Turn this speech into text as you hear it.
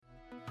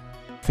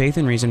Faith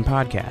and Reason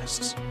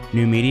podcasts,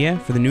 new media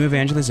for the new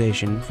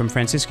evangelization from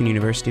Franciscan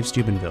University of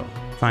Steubenville.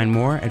 Find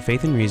more at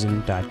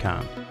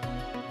faithandreason.com.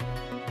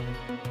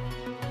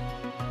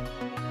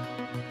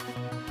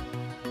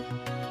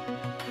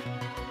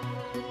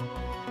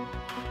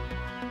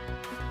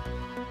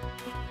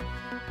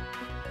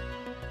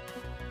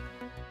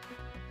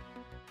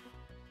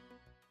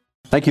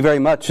 Thank you very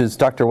much. As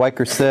Dr.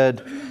 Weicker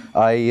said,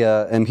 I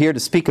am here to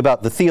speak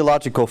about the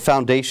theological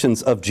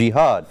foundations of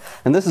jihad.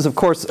 And this is, of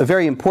course, a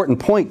very important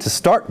point to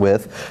start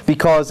with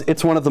because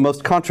it's one of the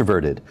most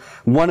controverted.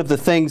 One of the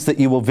things that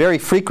you will very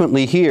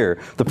frequently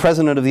hear the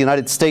President of the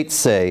United States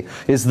say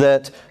is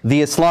that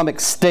the Islamic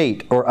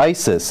State, or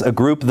ISIS, a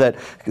group that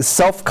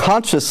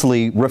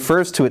self-consciously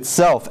refers to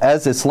itself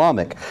as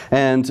Islamic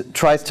and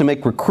tries to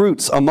make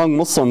recruits among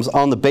Muslims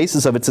on the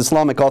basis of its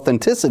Islamic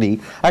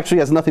authenticity, actually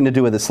has nothing to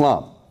do with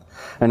Islam.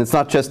 And it's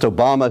not just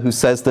Obama who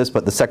says this,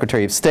 but the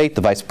Secretary of State,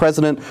 the Vice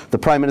President, the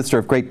Prime Minister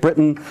of Great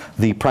Britain,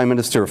 the Prime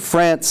Minister of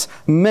France,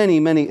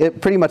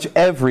 pretty much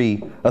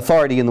every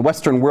authority in the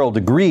Western world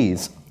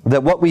agrees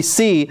that what we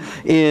see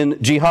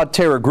in jihad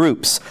terror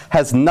groups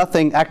has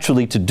nothing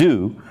actually to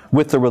do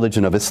with the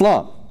religion of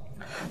Islam.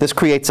 This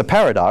creates a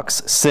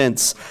paradox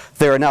since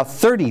there are now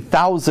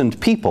 30,000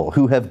 people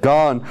who have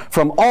gone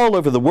from all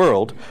over the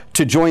world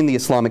to join the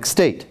Islamic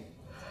State.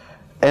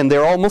 And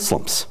they're all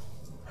Muslims.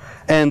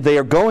 And they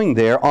are going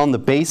there on the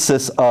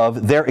basis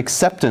of their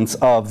acceptance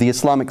of the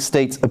Islamic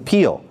State's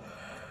appeal.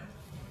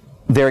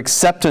 Their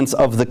acceptance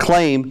of the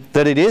claim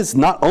that it is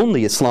not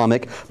only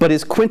Islamic, but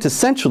is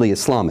quintessentially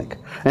Islamic,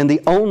 and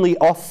the only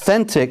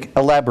authentic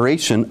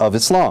elaboration of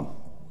Islam.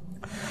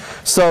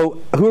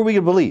 So, who are we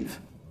to believe?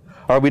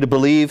 Are we to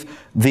believe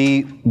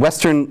the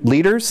Western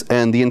leaders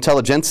and the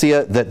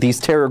intelligentsia that these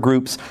terror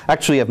groups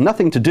actually have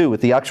nothing to do with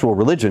the actual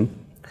religion?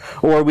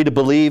 Or are we to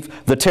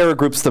believe the terror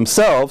groups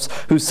themselves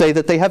who say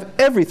that they have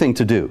everything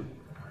to do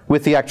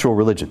with the actual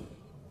religion?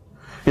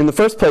 In the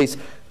first place,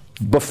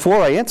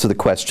 before I answer the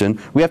question,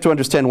 we have to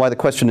understand why the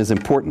question is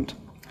important.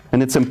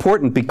 And it's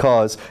important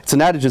because it's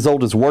an adage as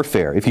old as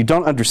warfare. If you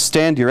don't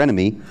understand your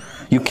enemy,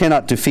 you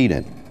cannot defeat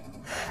it.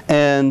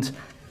 And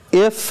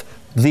if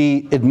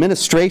the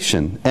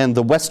administration and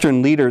the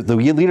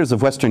leaders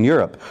of Western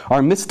Europe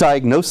are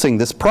misdiagnosing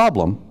this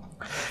problem,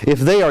 if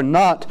they are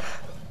not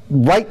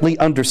rightly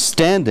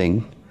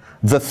understanding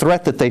the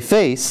threat that they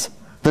face,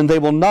 then they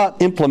will not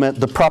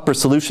implement the proper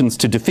solutions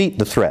to defeat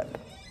the threat.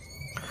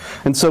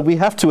 And so we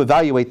have to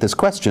evaluate this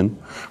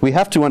question. We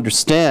have to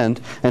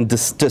understand and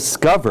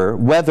discover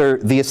whether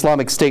the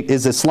Islamic State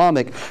is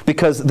Islamic,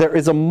 because there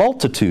is a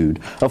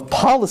multitude of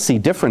policy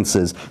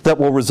differences that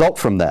will result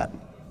from that.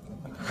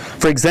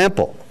 For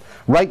example,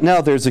 right now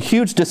there's a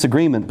huge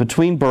disagreement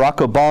between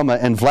Barack Obama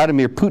and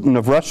Vladimir Putin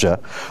of Russia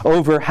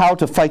over how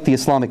to fight the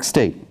Islamic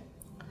State.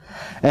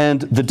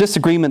 And the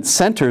disagreement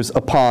centers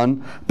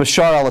upon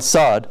Bashar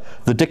al-Assad,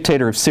 the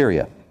dictator of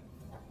Syria.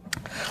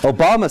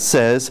 Obama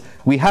says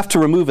we have to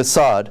remove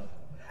Assad,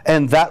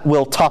 and that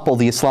will topple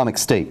the Islamic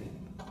State.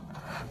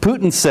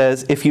 Putin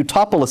says if you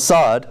topple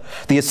Assad,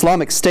 the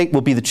Islamic State will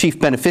be the chief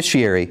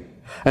beneficiary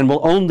and will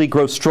only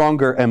grow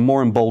stronger and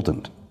more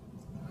emboldened.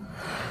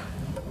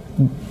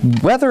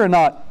 Whether or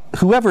not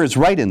whoever is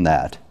right in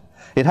that,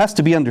 it has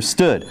to be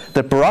understood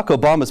that Barack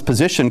Obama's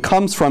position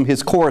comes from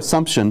his core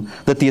assumption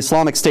that the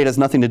Islamic State has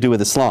nothing to do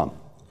with Islam.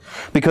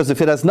 Because if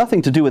it has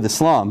nothing to do with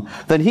Islam,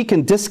 then he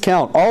can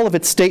discount all of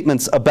its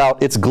statements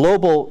about its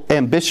global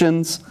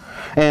ambitions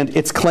and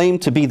its claim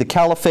to be the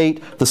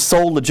caliphate, the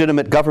sole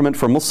legitimate government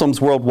for Muslims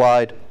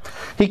worldwide.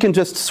 He can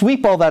just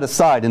sweep all that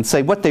aside and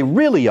say what they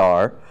really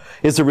are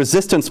is a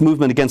resistance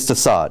movement against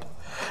Assad.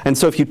 And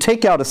so if you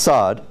take out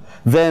Assad,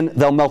 then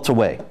they'll melt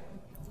away.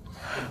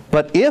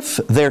 But if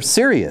they're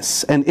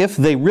serious, and if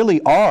they really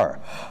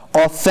are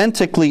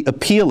authentically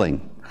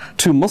appealing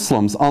to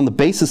Muslims on the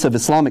basis of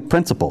Islamic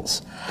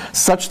principles,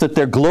 such that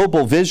their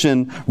global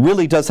vision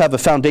really does have a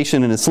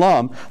foundation in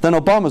Islam, then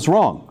Obama's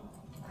wrong.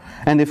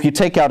 And if you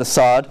take out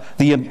Assad,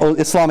 the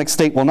Islamic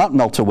State will not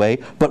melt away,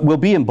 but will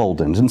be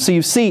emboldened. And so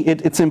you see,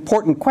 it's an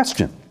important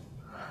question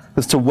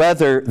as to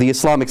whether the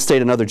Islamic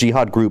State and other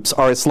jihad groups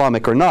are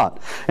Islamic or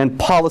not. And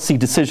policy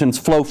decisions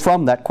flow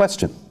from that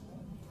question.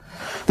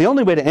 The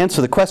only way to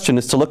answer the question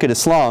is to look at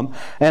Islam,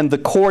 and the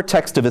core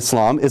text of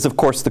Islam is, of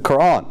course, the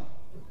Quran.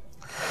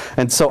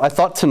 And so I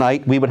thought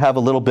tonight we would have a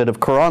little bit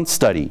of Quran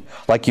study.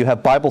 Like you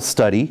have Bible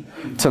study,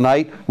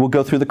 tonight we'll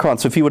go through the Quran.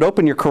 So if you would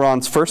open your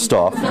Qurans first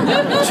off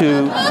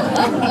to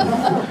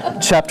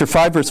chapter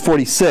 5, verse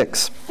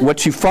 46,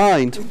 what you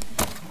find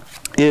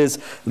is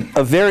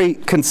a very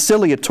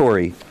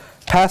conciliatory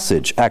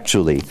passage,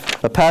 actually.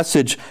 A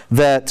passage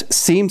that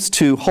seems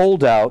to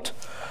hold out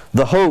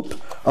the hope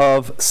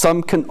of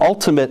some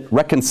ultimate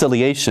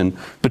reconciliation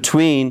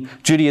between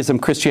Judaism,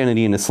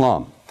 Christianity, and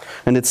Islam.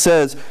 And it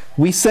says,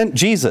 we sent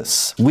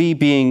Jesus, we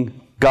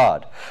being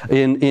God.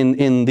 In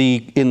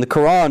the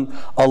Quran,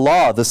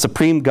 Allah, the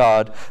supreme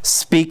God,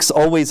 speaks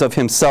always of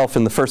himself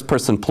in the first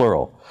person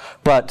plural.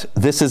 But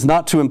this is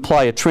not to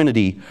imply a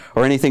trinity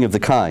or anything of the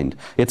kind.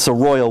 It's a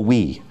royal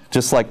we.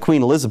 just like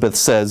Queen Elizabeth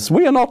says,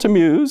 "We are not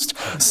amused."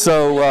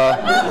 So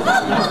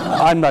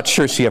I'm not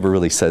sure she ever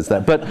really says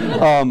that.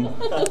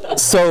 But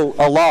so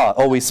Allah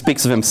always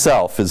speaks of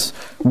himself as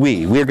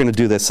we're going to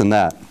do this and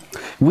that.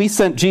 We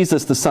sent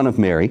Jesus, the son of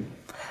Mary,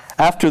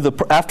 after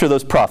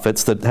those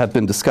prophets that have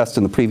been discussed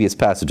in the previous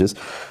passages,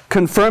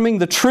 confirming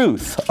the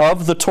truth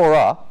of the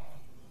Torah,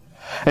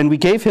 and we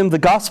gave him the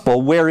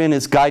gospel wherein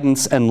is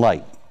guidance and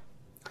light.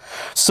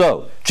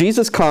 So,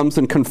 Jesus comes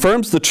and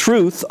confirms the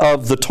truth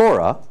of the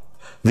Torah,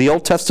 the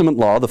Old Testament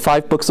law, the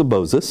 5 books of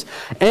Moses,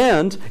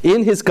 and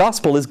in his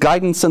gospel is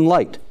guidance and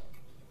light.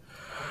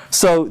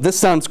 So, this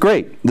sounds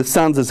great. This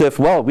sounds as if,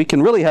 well, we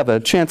can really have a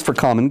chance for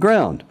common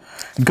ground.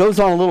 It goes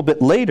on a little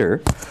bit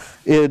later,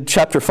 in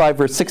chapter 5,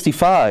 verse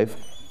 65,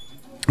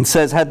 it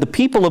says, had the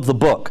people of the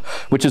book,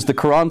 which is the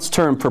Quran's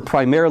term for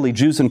primarily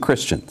Jews and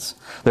Christians.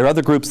 There are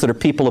other groups that are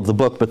people of the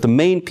book, but the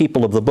main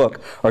people of the book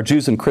are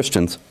Jews and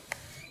Christians.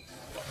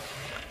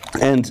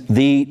 And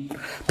the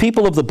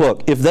people of the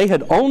book, if they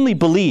had only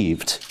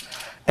believed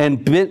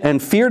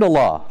and feared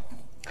Allah,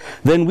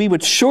 then we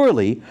would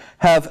surely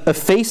have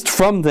effaced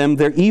from them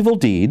their evil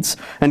deeds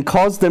and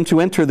caused them to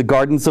enter the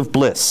gardens of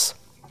bliss.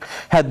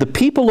 Had the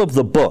people of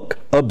the book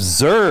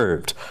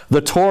observed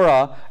the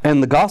Torah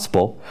and the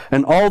gospel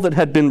and all that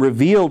had been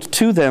revealed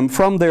to them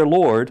from their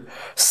Lord,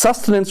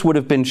 sustenance would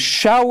have been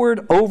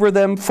showered over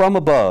them from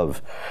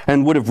above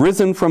and would have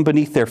risen from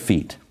beneath their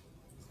feet.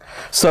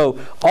 So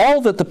all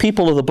that the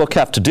people of the book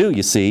have to do,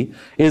 you see,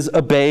 is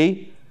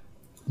obey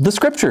the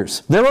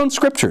scriptures, their own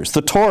scriptures,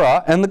 the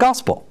Torah and the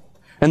gospel,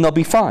 and they'll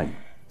be fine.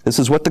 This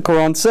is what the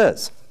Quran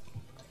says.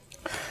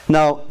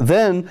 Now,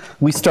 then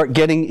we start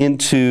getting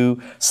into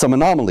some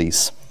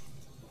anomalies.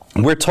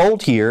 We're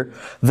told here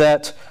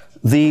that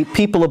the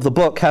people of the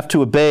book have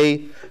to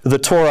obey the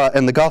Torah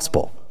and the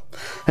gospel.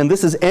 And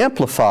this is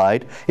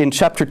amplified in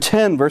chapter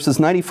 10, verses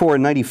 94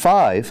 and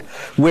 95,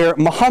 where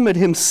Muhammad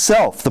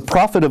himself, the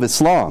prophet of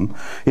Islam,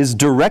 is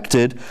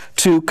directed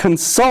to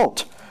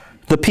consult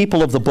the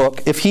people of the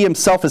book if he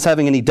himself is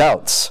having any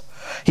doubts.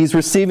 He's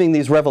receiving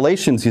these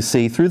revelations, you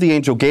see, through the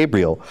angel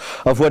Gabriel,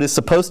 of what is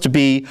supposed to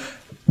be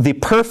the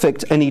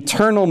perfect and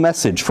eternal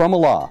message from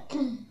Allah,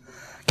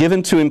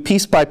 given to him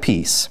piece by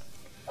piece.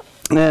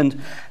 And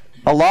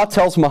Allah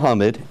tells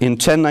Muhammad in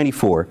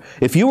 1094,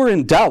 if you are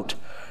in doubt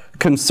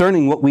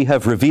concerning what we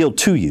have revealed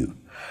to you,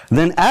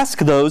 then ask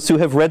those who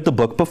have read the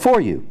book before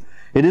you.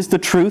 It is the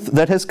truth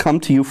that has come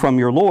to you from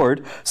your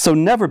Lord, so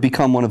never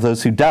become one of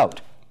those who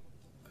doubt.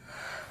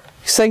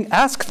 He's saying,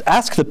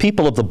 ask the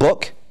people of the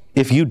book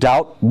if you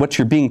doubt what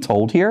you're being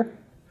told here.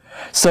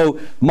 So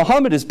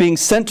Muhammad is being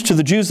sent to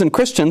the Jews and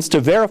Christians to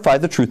verify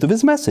the truth of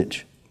his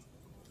message.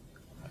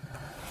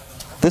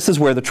 This is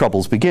where the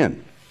troubles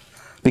begin,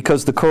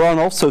 because the Quran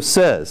also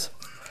says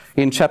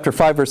in chapter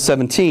 5, verse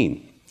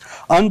 17,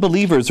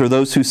 unbelievers are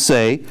those who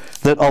say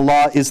that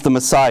Allah is the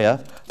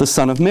Messiah, the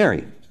son of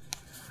Mary.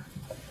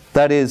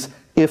 That is,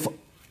 if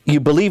you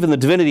believe in the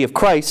divinity of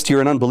Christ,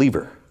 you're an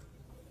unbeliever,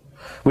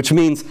 which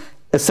means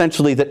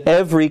essentially that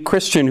every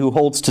Christian who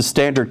holds to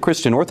standard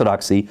Christian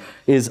orthodoxy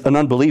is an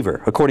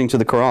unbeliever, according to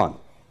the Quran.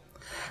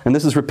 And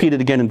this is repeated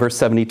again in verse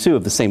 72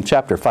 of the same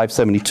chapter,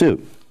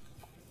 572.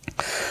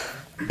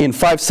 In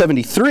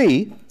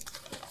 573,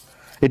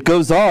 it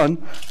goes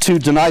on to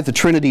deny the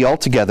Trinity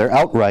altogether,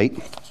 outright,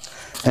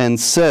 and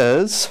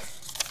says,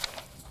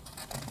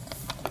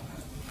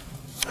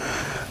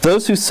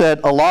 those who said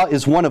Allah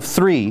is one of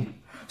three,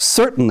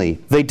 certainly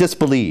they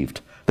disbelieved.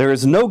 There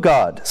is no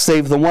God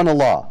save the one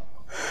Allah.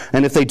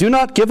 And if they do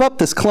not give up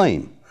this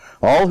claim,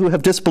 all who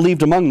have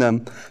disbelieved among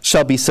them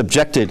shall be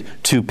subjected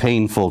to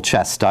painful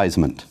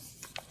chastisement.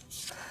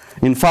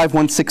 In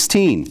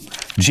 5116,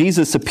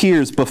 Jesus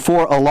appears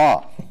before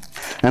Allah,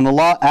 and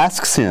Allah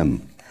asks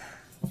him,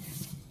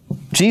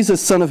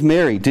 Jesus, son of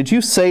Mary, did you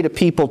say to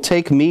people,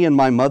 take me and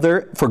my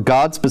mother for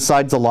gods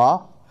besides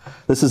Allah?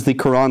 This is the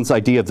Quran's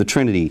idea of the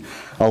Trinity,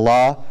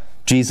 Allah,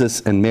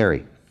 Jesus, and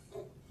Mary.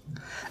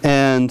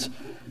 And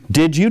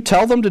did you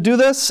tell them to do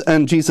this?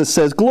 And Jesus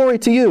says, glory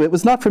to you. It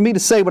was not for me to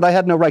say what I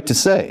had no right to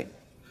say.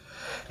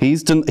 He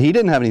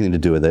didn't have anything to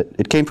do with it.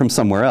 It came from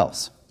somewhere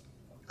else.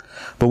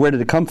 But where did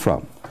it come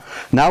from?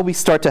 Now we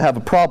start to have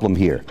a problem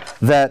here,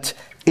 that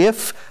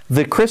if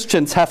the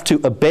Christians have to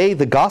obey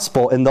the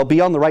gospel and they'll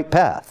be on the right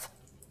path,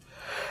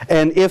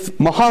 and if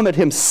Muhammad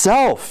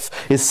himself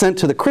is sent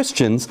to the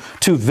Christians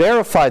to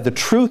verify the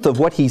truth of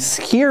what he's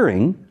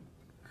hearing,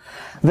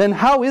 then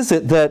how is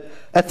it that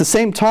at the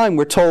same time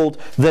we're told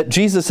that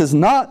Jesus is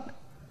not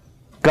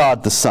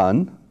God the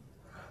Son,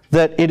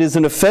 that it is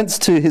an offense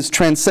to his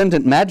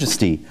transcendent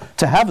majesty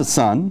to have a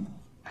son,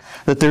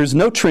 that there's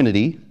no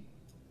Trinity,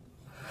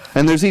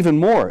 and there's even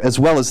more as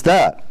well as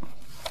that,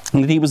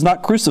 and that he was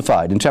not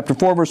crucified. In chapter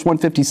 4, verse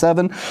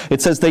 157,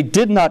 it says, they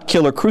did not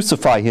kill or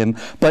crucify him,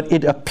 but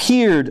it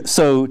appeared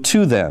so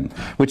to them,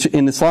 which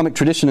in Islamic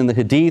tradition in the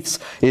Hadiths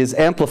is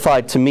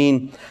amplified to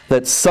mean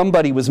that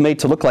somebody was made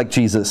to look like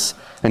Jesus,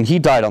 and he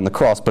died on the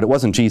cross, but it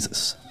wasn't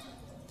Jesus.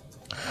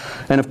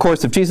 And of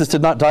course, if Jesus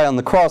did not die on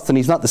the cross, then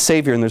he's not the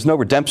Savior, and there's no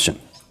redemption.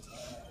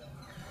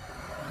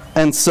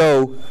 And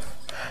so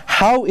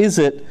how is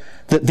it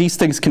that these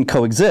things can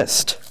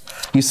coexist?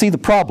 You see the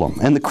problem.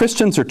 And the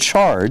Christians are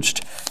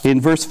charged in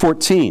verse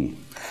 14.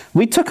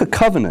 We took a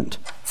covenant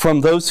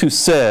from those who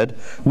said,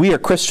 we are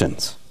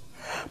Christians,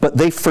 but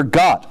they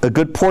forgot a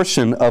good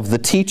portion of the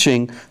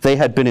teaching they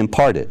had been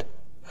imparted.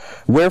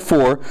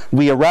 Wherefore,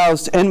 we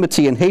aroused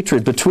enmity and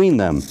hatred between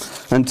them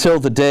until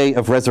the day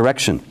of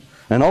resurrection.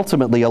 And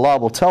ultimately, Allah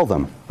will tell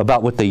them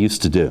about what they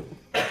used to do.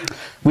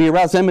 We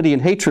aroused enmity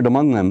and hatred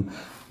among them.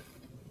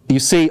 You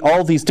see,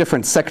 all these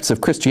different sects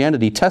of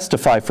Christianity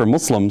testify for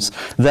Muslims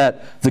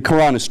that the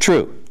Quran is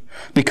true,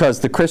 because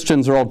the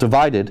Christians are all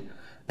divided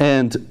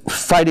and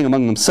fighting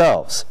among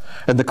themselves.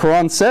 And the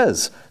Quran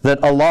says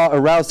that Allah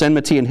aroused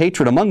enmity and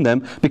hatred among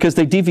them because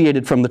they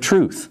deviated from the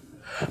truth.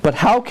 But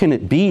how can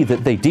it be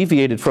that they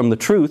deviated from the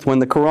truth when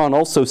the Quran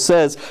also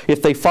says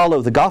if they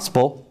follow the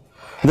gospel,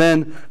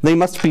 then they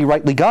must be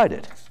rightly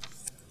guided,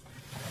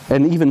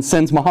 and even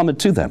sends Muhammad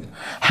to them?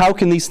 How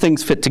can these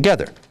things fit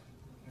together?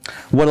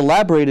 What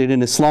elaborated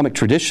in Islamic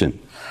tradition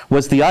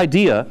was the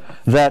idea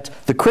that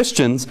the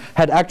Christians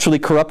had actually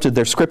corrupted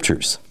their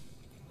scriptures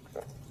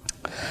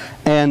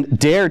and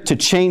dared to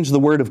change the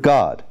word of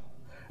God,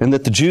 and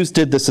that the Jews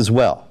did this as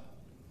well.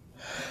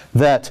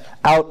 That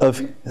out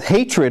of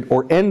hatred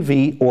or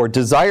envy or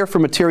desire for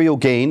material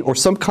gain or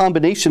some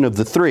combination of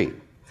the three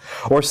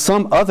or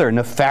some other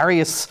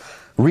nefarious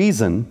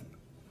reason,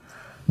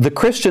 the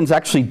Christians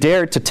actually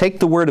dared to take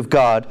the word of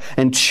God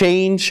and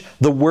change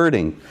the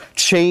wording,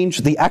 change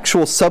the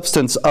actual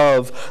substance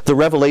of the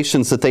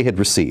revelations that they had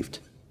received.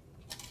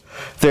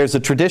 There's a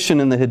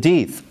tradition in the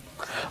Hadith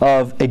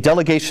of a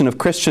delegation of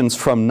Christians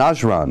from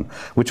Najran,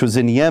 which was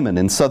in Yemen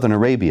in southern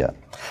Arabia.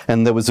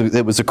 And it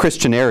was a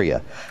Christian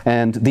area.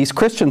 And these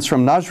Christians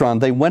from Najran,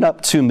 they went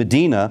up to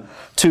Medina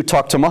to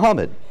talk to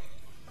Muhammad.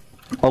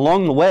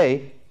 Along the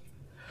way,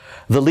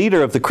 the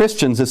leader of the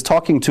Christians is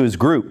talking to his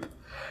group,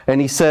 and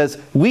he says,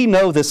 we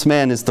know this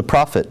man is the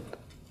prophet.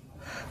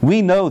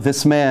 We know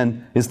this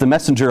man is the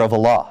messenger of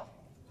Allah.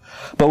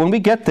 But when we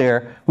get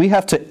there, we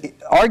have to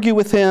argue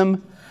with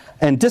him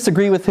and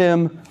disagree with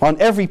him on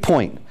every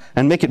point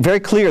and make it very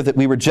clear that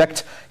we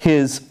reject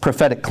his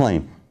prophetic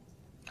claim.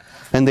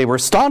 And they were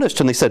astonished,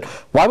 and they said,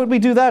 why would we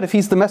do that if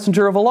he's the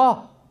messenger of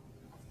Allah?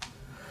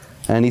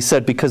 And he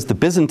said, because the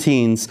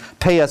Byzantines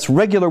pay us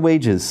regular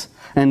wages,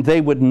 and they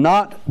would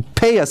not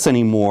pay us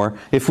anymore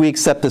if we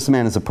accept this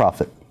man as a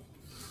prophet.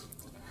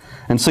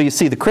 And so you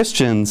see, the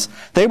Christians,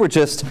 they were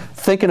just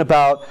thinking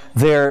about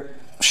their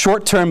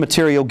short-term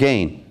material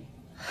gain.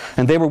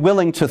 And they were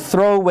willing to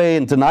throw away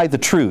and deny the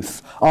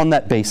truth on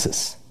that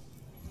basis.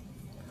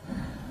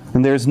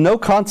 And there's no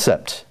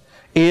concept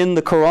in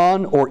the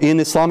Quran or in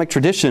Islamic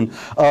tradition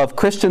of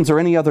Christians or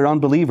any other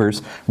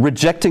unbelievers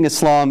rejecting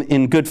Islam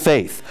in good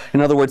faith.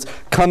 In other words,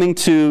 coming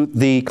to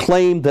the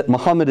claim that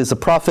Muhammad is a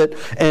prophet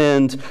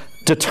and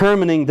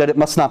determining that it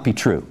must not be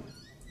true,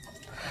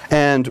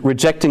 and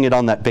rejecting it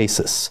on that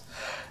basis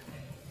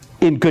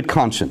in good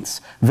conscience.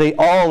 They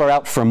all are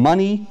out for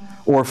money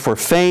or for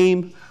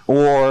fame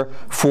or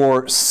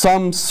for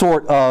some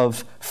sort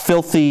of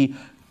filthy,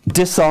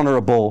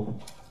 dishonorable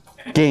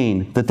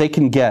gain that they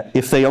can get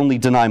if they only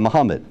deny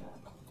Muhammad.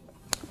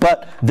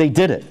 But they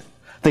did it.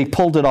 They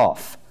pulled it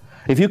off.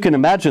 If you can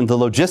imagine the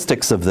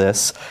logistics of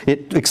this,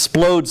 it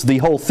explodes the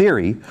whole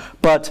theory,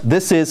 but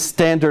this is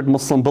standard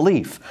Muslim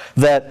belief,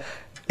 that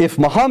if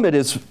Muhammad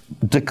is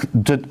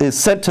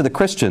sent to the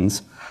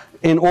Christians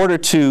in order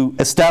to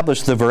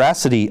establish the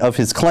veracity of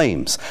his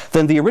claims,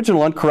 then the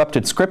original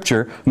uncorrupted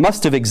scripture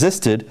must have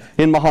existed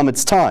in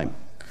Muhammad's time.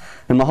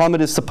 And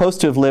Muhammad is supposed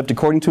to have lived,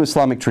 according to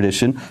Islamic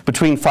tradition,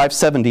 between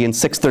 570 and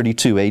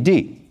 632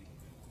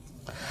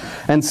 AD.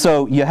 And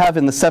so you have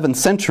in the 7th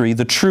century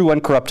the true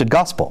uncorrupted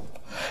gospel.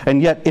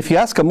 And yet, if you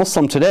ask a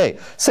Muslim today,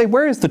 say,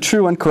 where is the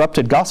true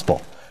uncorrupted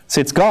gospel?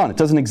 Say, it's gone, it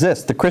doesn't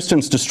exist. The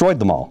Christians destroyed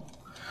them all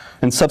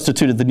and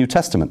substituted the New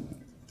Testament.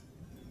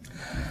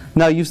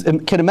 Now, you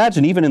can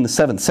imagine, even in the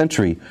 7th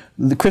century,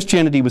 the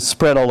Christianity was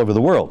spread all over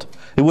the world.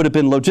 It would have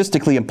been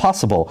logistically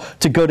impossible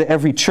to go to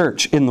every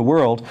church in the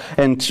world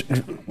and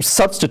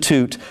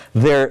substitute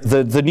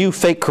the new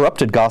fake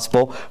corrupted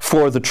gospel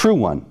for the true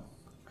one.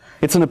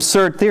 It's an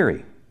absurd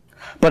theory,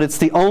 but it's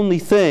the only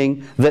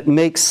thing that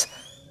makes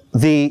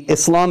the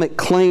Islamic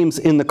claims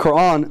in the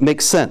Quran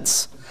make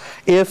sense.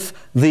 If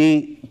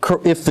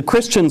the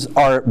Christians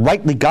are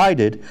rightly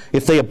guided,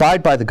 if they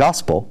abide by the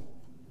gospel,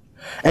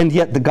 and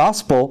yet the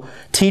gospel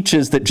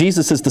teaches that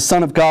Jesus is the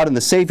Son of God and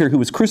the Savior who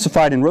was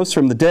crucified and rose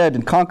from the dead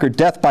and conquered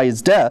death by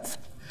his death,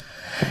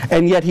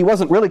 and yet he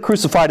wasn't really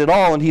crucified at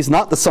all and he's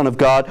not the Son of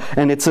God,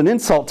 and it's an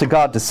insult to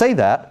God to say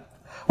that,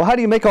 well, how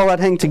do you make all that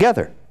hang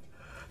together?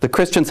 The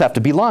Christians have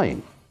to be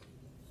lying.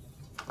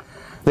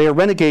 They are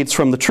renegades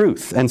from the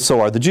truth, and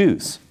so are the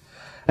Jews.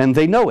 And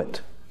they know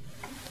it.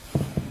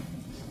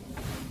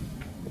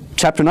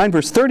 Chapter 9,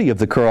 verse 30 of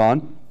the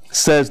Quran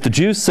says, the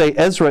Jews say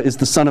Ezra is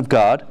the Son of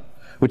God,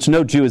 which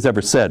no Jew has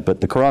ever said, but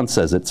the Quran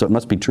says it, so it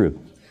must be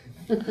true.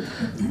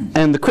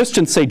 And the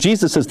Christians say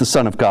Jesus is the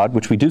Son of God,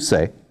 which we do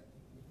say.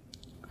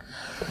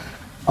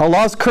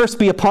 Allah's curse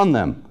be upon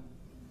them.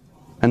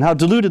 and how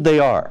deluded they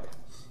are.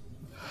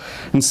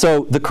 And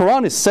so the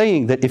Quran is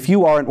saying that if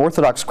you are an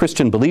Orthodox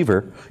Christian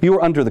believer, you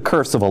are under the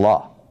curse of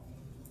Allah.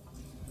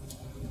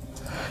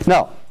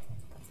 Now,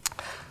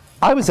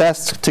 I was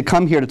asked to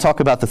come here to talk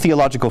about the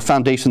theological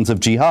foundations of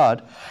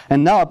jihad,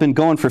 and now I've been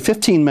going for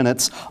 15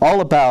 minutes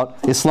all about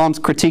Islam's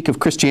critique of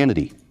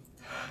Christianity.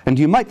 And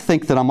you might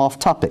think that I'm off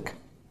topic,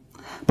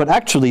 but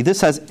actually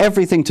this has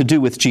everything to do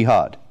with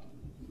jihad.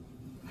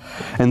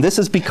 And this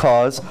is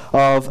because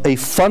of a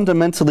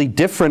fundamentally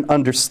different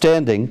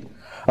understanding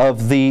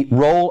of the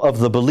role of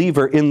the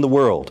believer in the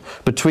world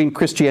between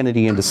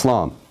Christianity and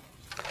Islam.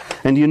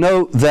 And you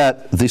know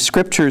that the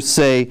scriptures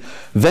say,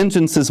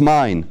 "Vengeance is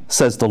mine,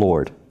 says the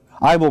Lord.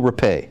 I will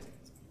repay."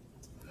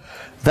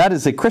 That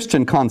is a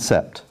Christian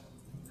concept,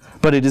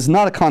 but it is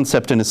not a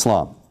concept in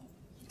Islam.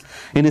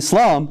 In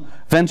Islam,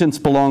 vengeance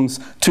belongs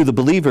to the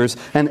believers,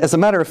 and as a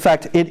matter of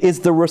fact, it is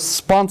the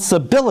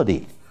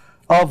responsibility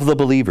of the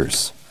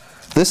believers.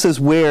 This is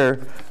where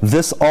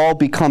this all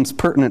becomes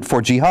pertinent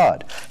for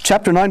jihad.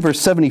 Chapter 9, verse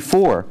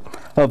 74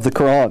 of the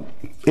Quran,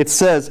 it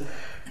says,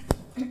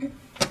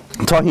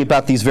 talking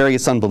about these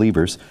various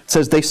unbelievers, it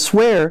says, "They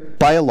swear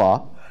by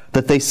Allah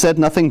that they said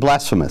nothing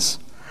blasphemous,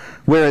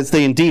 whereas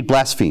they indeed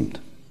blasphemed,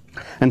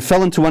 and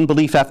fell into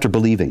unbelief after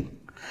believing,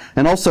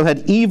 and also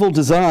had evil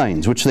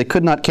designs which they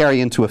could not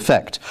carry into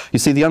effect." You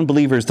see, the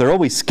unbelievers, they're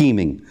always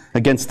scheming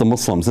against the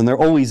Muslims, and they're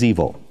always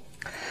evil.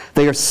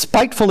 "They are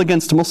spiteful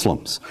against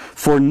Muslims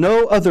for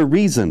no other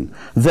reason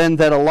than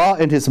that Allah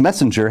and His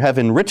Messenger have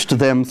enriched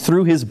them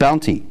through His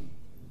bounty.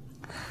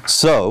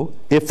 So,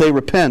 if they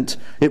repent,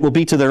 it will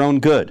be to their own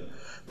good.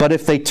 But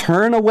if they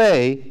turn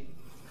away,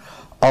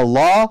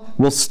 Allah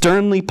will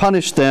sternly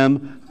punish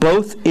them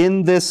both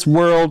in this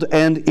world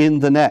and in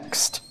the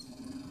next."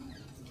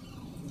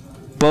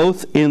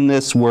 Both in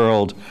this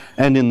world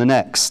and in the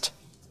next.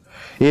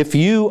 If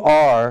you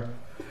are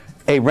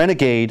a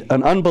renegade,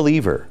 an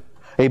unbeliever,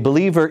 a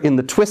believer in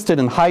the twisted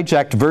and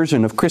hijacked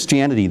version of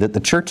Christianity that the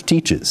church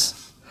teaches,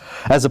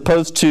 as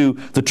opposed to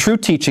the true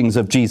teachings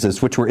of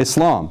Jesus, which were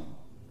Islam,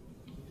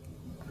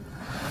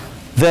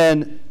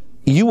 then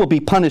you will be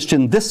punished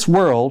in this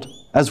world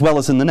as well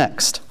as in the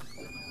next.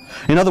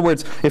 In other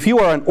words, if you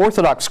are an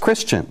Orthodox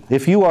Christian,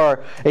 if you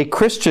are a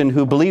Christian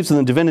who believes in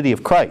the divinity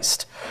of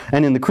Christ,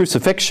 and in the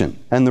crucifixion,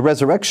 and the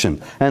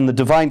resurrection, and the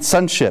divine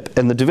sonship,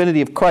 and the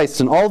divinity of Christ,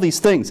 and all these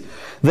things,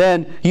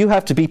 then you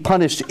have to be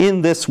punished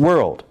in this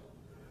world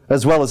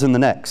as well as in the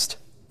next.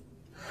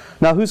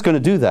 Now, who's going to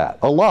do that?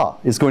 Allah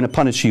is going to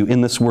punish you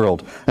in this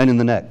world and in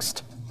the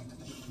next.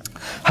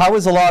 How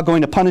is Allah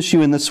going to punish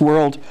you in this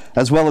world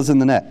as well as in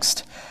the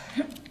next?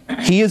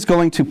 He is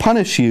going to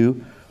punish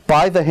you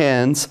by the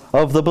hands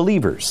of the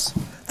believers.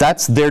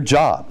 That's their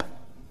job,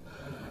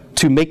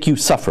 to make you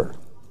suffer.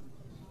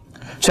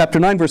 Chapter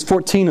 9, verse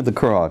 14 of the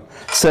Quran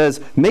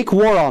says, "Make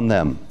war on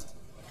them.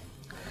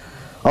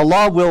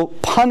 Allah will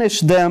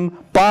punish them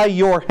by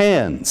your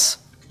hands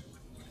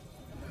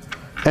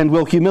and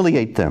will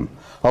humiliate them."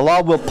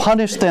 Allah will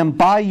punish them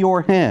by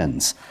your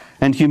hands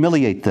and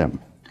humiliate them.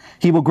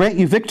 He will grant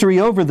you victory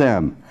over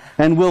them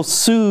and will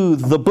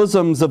soothe the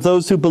bosoms of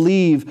those who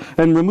believe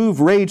and remove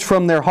rage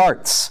from their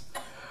hearts.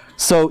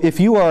 So if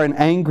you are an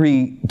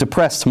angry,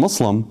 depressed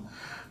Muslim,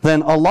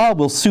 then Allah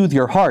will soothe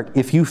your heart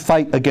if you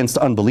fight against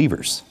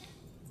unbelievers.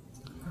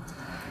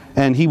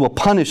 And He will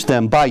punish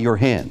them by your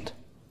hand.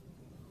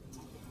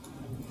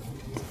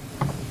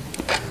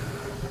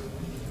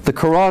 The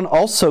Quran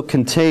also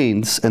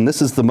contains, and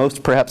this is the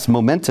most perhaps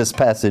momentous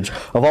passage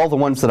of all the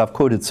ones that I've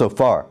quoted so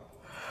far,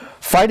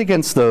 "Fight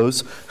against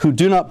those who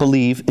do not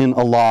believe in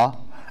Allah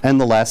and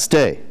the last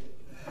day.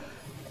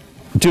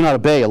 Do not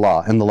obey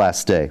Allah and the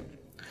last day.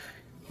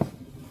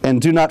 And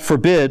do not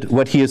forbid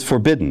what He has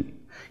forbidden,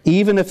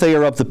 even if they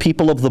are of the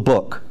people of the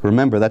book."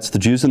 Remember, that's the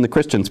Jews and the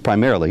Christians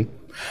primarily.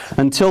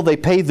 "Until they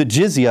pay the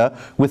jizya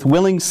with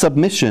willing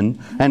submission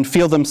and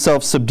feel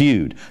themselves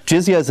subdued."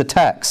 Jizya is a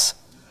tax.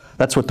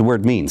 That's what the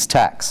word means,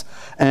 tax.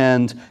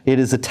 And it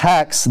is a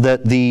tax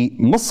that the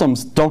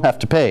Muslims don't have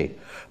to pay,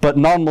 but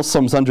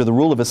non-Muslims under the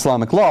rule of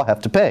Islamic law have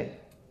to pay.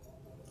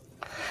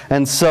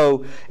 And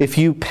so if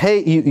you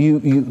pay,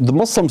 the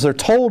Muslims are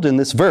told in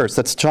this verse,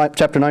 that's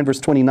chapter 9,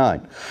 verse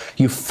 29,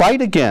 you fight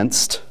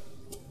against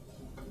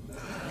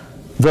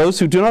those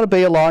who do not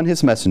obey Allah and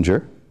His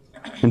Messenger,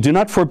 and do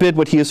not forbid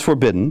what He has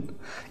forbidden,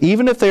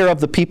 even if they are of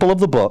the people of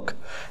the book.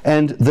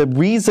 And the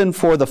reason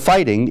for the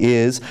fighting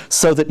is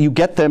so that you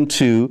get them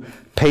to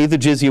pay the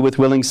jizya with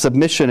willing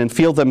submission and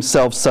feel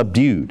themselves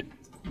subdued.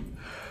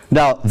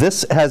 Now,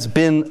 this has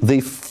been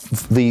the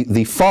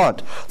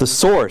font, the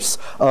source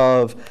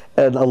of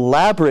an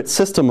elaborate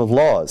system of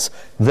laws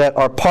that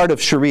are part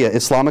of Sharia,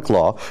 Islamic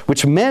law,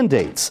 which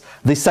mandates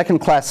the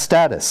second-class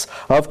status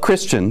of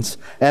Christians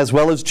as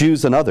well as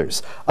Jews and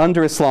others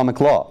under Islamic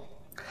law,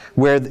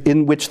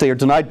 in which they are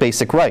denied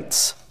basic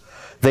rights.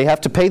 They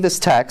have to pay this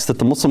tax that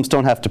the Muslims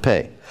don't have to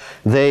pay.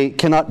 They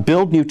cannot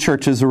build new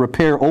churches or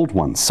repair old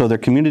ones, so their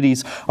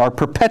communities are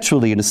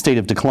perpetually in a state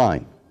of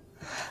decline.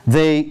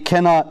 They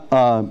cannot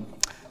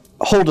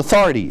hold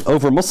authority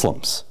over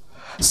Muslims.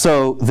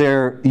 So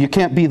you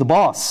can't be the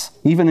boss,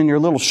 even in your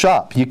little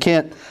shop. You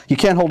can't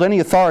hold any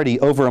authority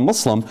over a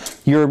Muslim.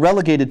 You're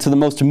relegated to the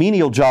most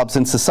menial jobs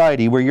in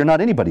society where you're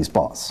not anybody's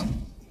boss.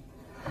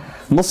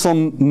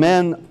 Muslim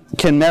men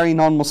can marry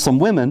non-Muslim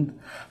women,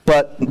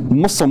 but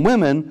Muslim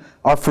women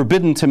are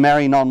forbidden to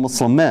marry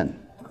non-Muslim men.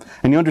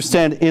 And you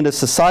understand, in a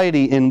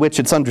society in which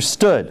it's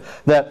understood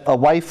that a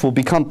wife will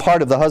become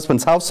part of the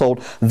husband's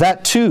household,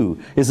 that too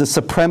is a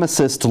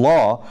supremacist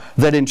law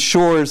that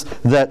ensures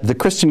that the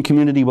Christian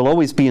community will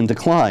always be in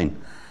decline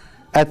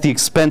at the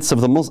expense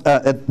of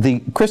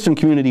the Christian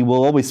community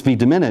will always be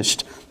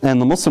diminished,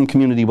 and the Muslim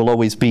community will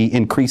always be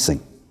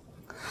increasing.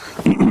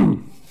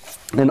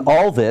 And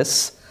all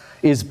this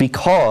is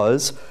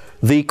because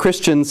the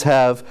Christians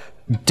have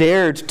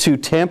dared to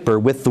tamper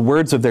with the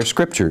words of their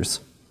scriptures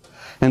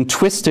and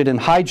twisted and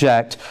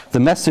hijacked the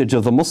message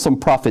of the Muslim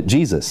prophet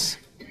Jesus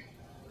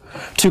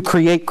to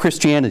create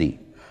Christianity,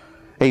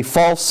 a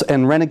false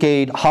and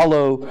renegade,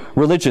 hollow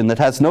religion that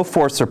has no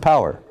force or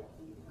power.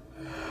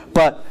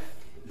 But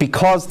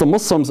because the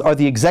Muslims are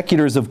the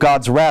executors of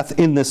God's wrath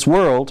in this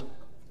world,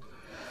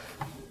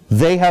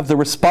 they have the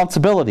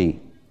responsibility,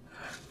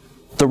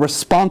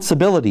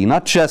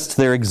 not just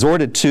they're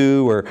exhorted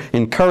to or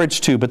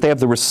encouraged to, but they have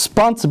the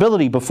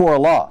responsibility before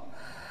Allah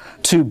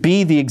to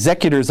be the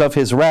executors of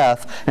His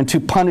wrath and to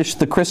punish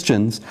the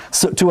Christians,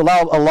 to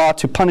allow Allah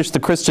to punish the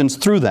Christians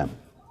through them.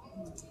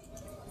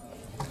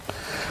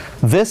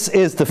 This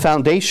is the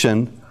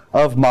foundation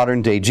of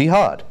modern day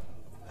jihad.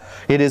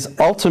 It is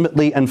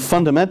ultimately and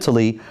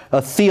fundamentally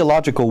a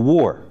theological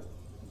war.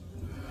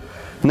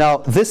 Now,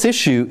 this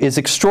issue is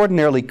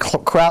extraordinarily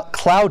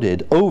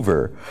clouded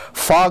over,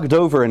 fogged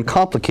over, and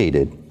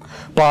complicated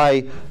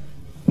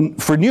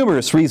for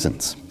numerous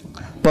reasons.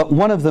 But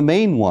one of the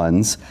main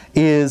ones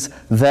is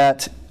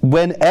that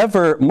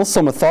whenever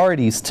Muslim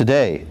authorities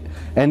today,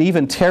 and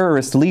even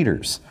terrorist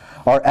leaders,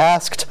 are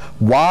asked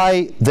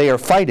why they are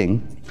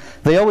fighting,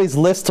 they always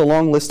list a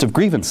long list of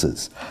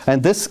grievances.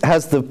 And this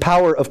has the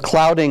power of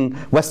clouding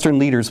Western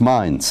leaders'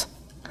 minds.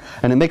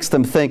 And it makes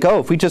them think,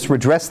 if we just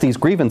redress these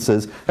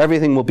grievances,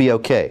 everything will be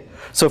okay.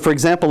 So, for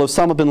example,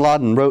 Osama bin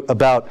Laden wrote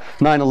about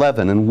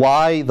 9/11 and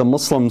why the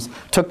Muslims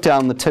took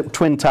down the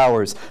Twin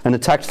Towers and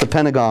attacked the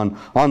Pentagon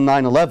on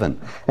 9/11.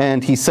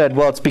 And he said,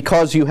 it's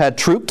because you had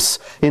troops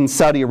in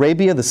Saudi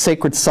Arabia, the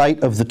sacred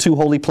site of the two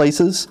holy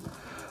places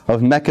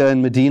of Mecca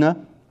and Medina.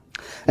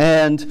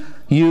 And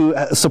you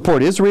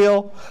support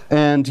Israel,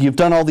 and you've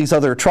done all these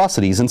other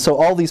atrocities. And so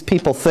all these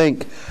people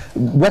think,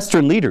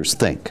 Western leaders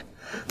think,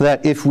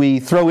 that if we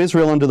throw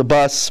Israel under the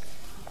bus,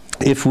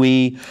 if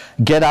we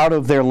get out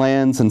of their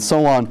lands and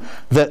so on,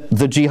 that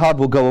the jihad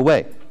will go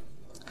away.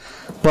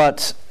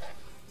 But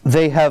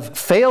they have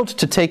failed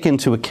to take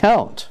into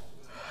account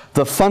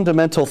the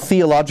fundamental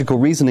theological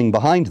reasoning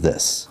behind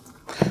this.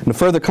 And a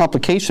further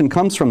complication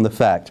comes from the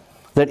fact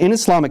that in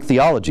Islamic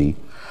theology,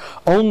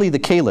 only the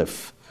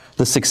caliph,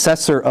 the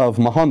successor of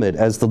Muhammad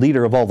as the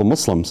leader of all the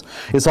Muslims,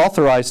 is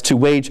authorized to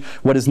wage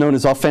what is known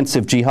as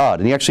offensive jihad.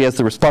 And he actually has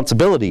the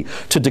responsibility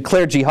to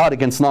declare jihad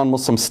against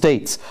non-Muslim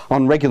states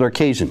on regular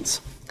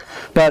occasions.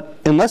 But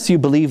unless you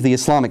believe the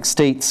Islamic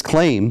State's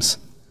claims,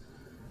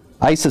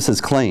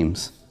 ISIS's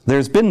claims,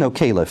 there's been no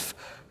caliph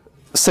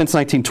since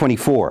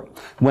 1924,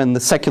 when the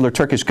secular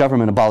Turkish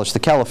government abolished the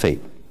caliphate.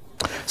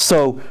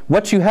 So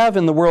what you have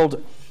in the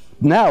world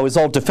now is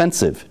all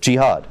defensive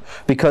jihad,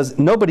 because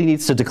nobody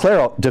needs to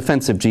declare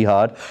defensive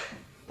jihad.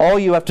 All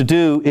you have to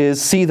do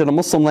is see that a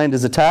Muslim land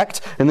is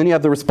attacked, and then you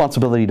have the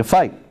responsibility to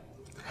fight.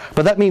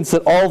 But that means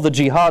that all the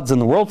jihads in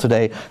the world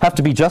today have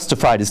to be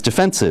justified as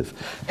defensive,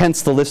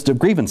 hence the list of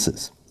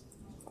grievances.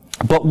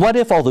 But what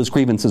if all those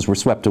grievances were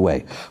swept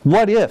away?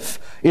 What if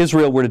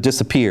Israel were to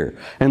disappear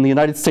and the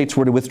United States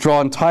were to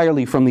withdraw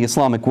entirely from the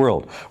Islamic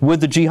world?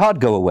 Would the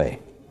jihad go away?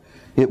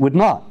 It would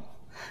not.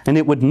 And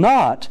it would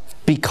not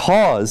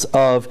because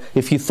of,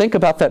 if you think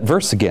about that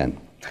verse again,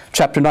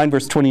 chapter 9,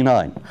 verse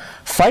 29,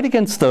 fight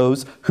against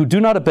those who do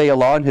not obey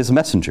Allah and His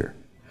messenger,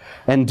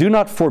 and do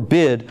not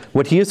forbid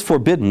what He has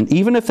forbidden,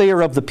 even if they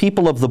are of the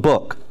people of the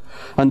book,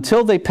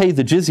 until they pay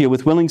the jizya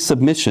with willing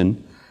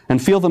submission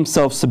and feel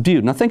themselves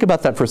subdued. Now think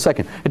about that for a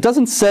second. It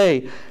doesn't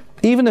say,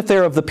 even if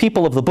they're of the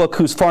people of the book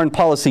whose foreign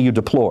policy you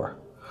deplore,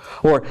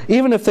 or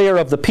even if they are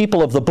of the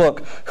people of the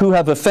book who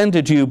have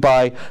offended you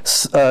by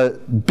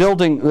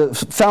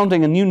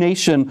founding a new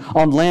nation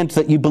on land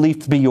that you believe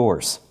to be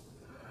yours.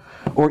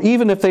 Or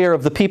even if they are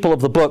of the people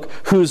of the book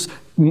whose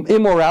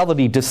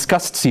immorality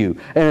disgusts you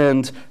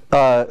and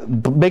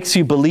makes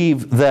you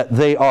believe that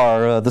they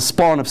are the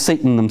spawn of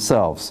Satan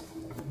themselves.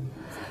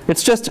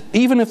 It's just,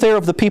 even if they're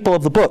of the people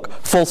of the book,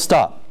 full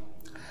stop.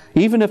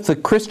 Even if the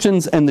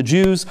Christians and the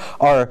Jews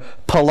are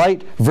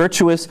polite,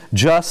 virtuous,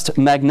 just,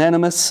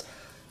 magnanimous,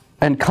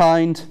 and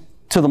kind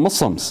to the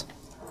Muslims,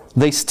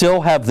 they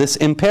still have this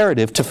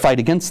imperative to fight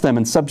against them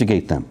and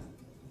subjugate them.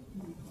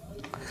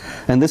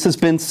 And this has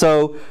been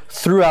so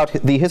throughout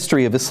the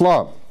history of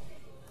Islam.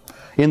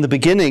 In the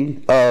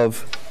beginning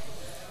of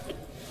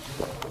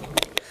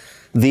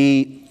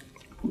the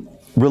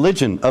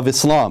religion of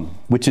Islam,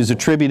 which is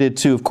attributed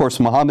to, of course,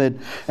 Muhammad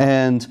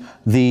and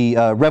the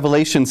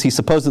revelations he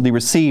supposedly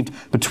received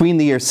between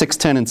the year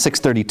 610 and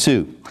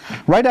 632.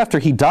 Right after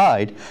he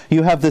died,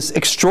 you have this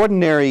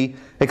extraordinary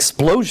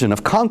explosion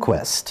of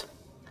conquest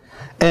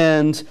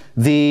and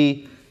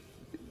the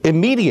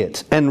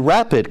immediate and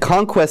rapid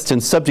conquest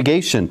and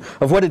subjugation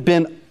of what had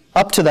been,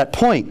 up to that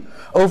point,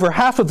 over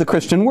half of the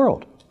Christian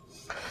world,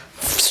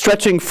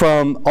 stretching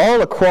from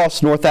all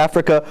across North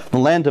Africa, the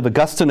land of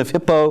Augustine of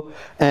Hippo,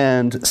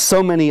 and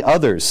so many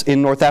others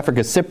in North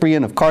Africa,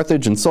 Cyprian of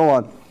Carthage, and so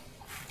on,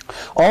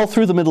 all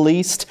through the Middle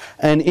East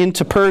and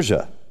into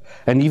Persia,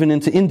 and even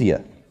into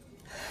India.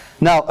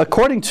 Now,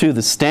 according to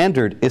the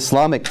standard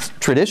Islamic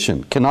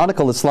tradition,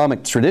 canonical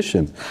Islamic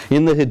tradition,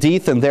 in the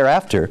Hadith and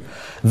thereafter,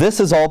 this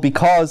is all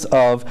because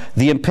of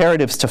the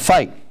imperatives to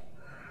fight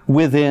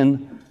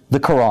within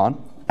the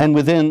Quran and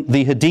within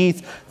the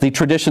Hadith, the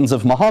traditions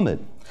of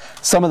Muhammad.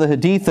 Some of the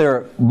Hadith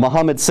there,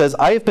 Muhammad says,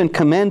 I have been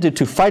commanded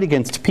to fight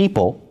against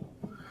people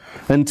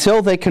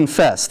until they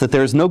confess that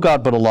there is no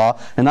God but Allah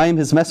and I am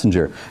His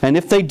messenger. And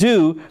if they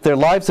do, their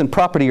lives and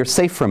property are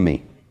safe from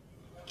me.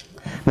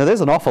 Now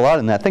there's an awful lot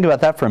in that. Think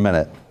about that for a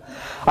minute.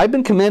 I've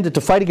been commanded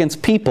to fight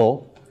against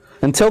people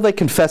until they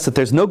confess that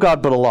there's no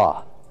God but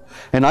Allah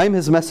and I am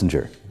His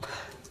messenger.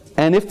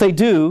 And if they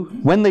do,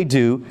 when they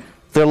do,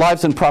 their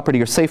lives and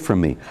property are safe from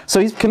me.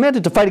 So He's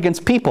commanded to fight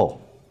against people.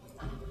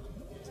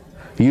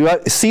 You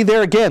see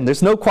there again,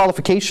 there's no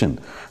qualification.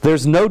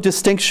 There's no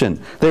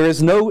distinction. There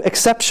is no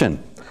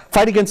exception.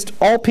 Fight against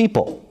all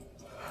people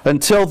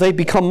until they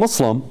become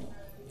Muslim.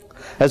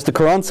 As the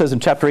Quran says in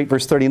chapter 8,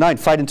 verse 39,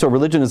 fight until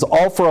religion is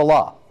all for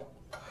Allah.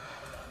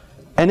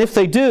 And if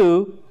they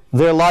do,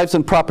 their lives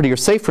and property are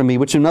safe from me,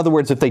 which in other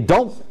words, if they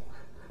don't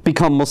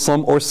become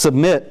Muslim or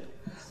submit,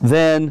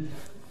 then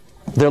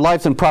their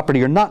lives and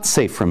property are not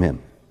safe from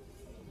Him.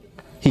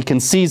 He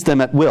can seize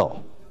them at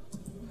will.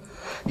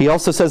 He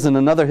also says in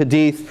another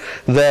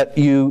hadith that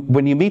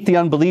when you meet the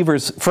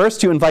unbelievers,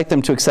 first you invite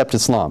them to accept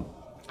Islam.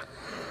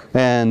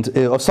 And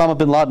Osama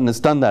bin Laden has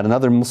done that, and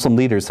other Muslim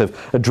leaders have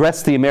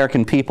addressed the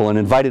American people and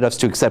invited us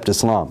to accept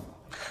Islam.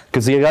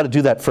 Because you got to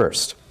do that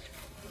first.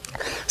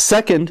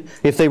 Second,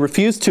 if they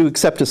refuse to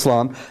accept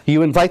Islam,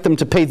 you invite them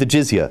to pay the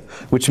jizya,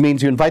 which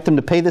means you invite them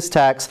to pay this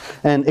tax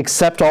and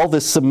accept all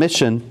this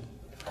submission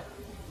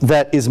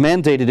that is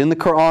mandated in the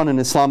Quran and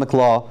Islamic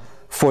law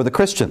for the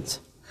Christians.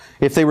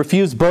 If they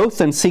refuse both,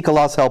 then seek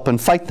Allah's help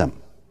and fight them.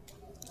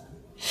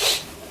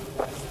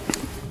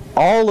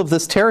 All of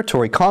this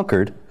territory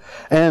conquered,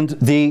 and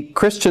the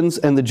Christians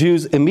and the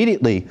Jews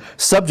immediately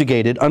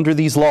subjugated under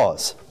these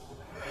laws.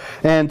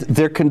 And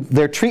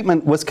their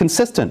treatment was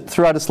consistent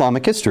throughout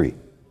Islamic history,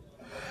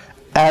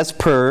 as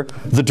per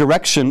the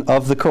direction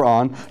of the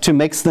Quran, to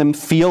make them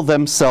feel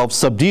themselves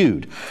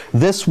subdued.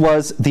 This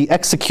was the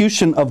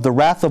execution of the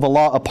wrath of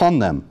Allah upon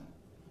them,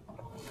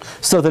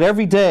 so that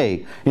every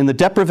day, in the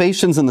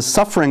deprivations and the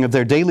suffering of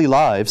their daily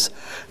lives,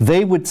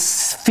 they would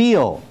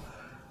feel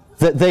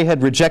that they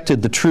had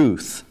rejected the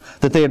truth,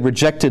 that they had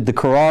rejected the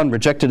Quran,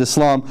 rejected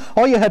Islam.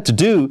 All you had to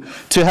do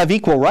to have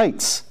equal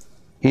rights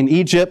in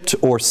Egypt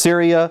or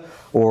Syria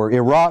or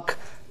Iraq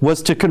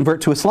was to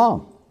convert to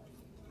Islam.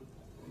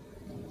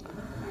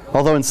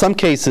 Although in some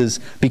cases,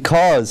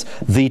 because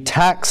the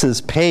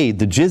taxes paid,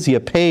 the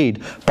jizya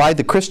paid by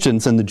the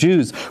Christians and the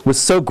Jews was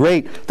so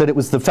great that it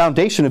was the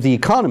foundation of the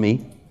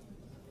economy,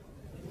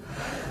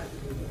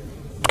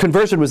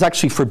 conversion was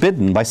actually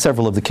forbidden by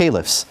several of the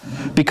caliphs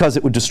because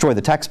it would destroy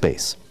the tax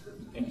base.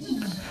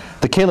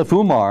 The Caliph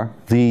Umar,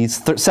 the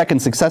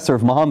second successor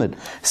of Muhammad,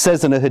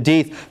 says in a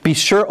hadith, be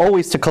sure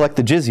always to collect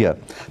the jizya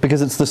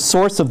because it's the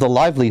source of the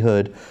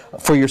livelihood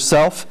for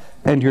yourself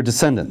and your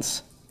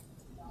descendants.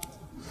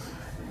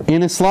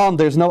 In Islam,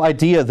 there's no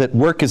idea that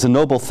work is a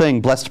noble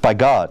thing blessed by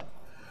God.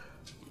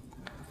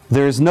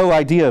 There is no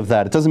idea of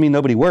that. It doesn't mean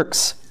nobody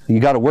works. You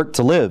got to work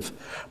to live.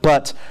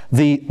 But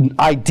the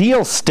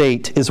ideal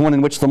state is one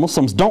in which the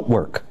Muslims don't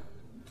work,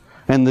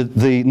 and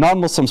the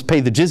non-Muslims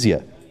pay the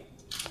jizya.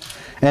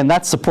 And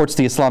that supports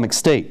the Islamic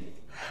State.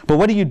 But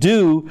what do you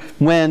do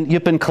when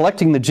you've been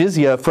collecting the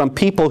jizya from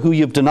people who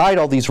you've denied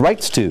all these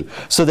rights to?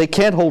 So they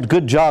can't hold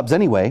good jobs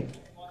anyway,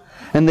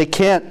 and they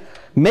can't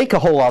make a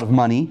whole lot of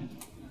money.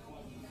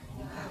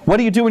 What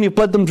do you do when you've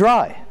bled them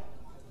dry?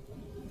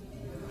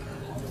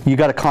 You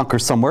got to conquer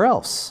somewhere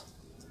else.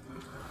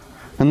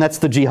 And that's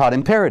the jihad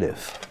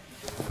imperative.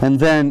 And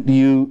then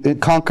you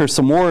conquer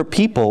some more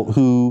people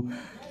who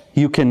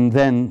you can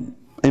then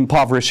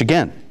impoverish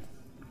again.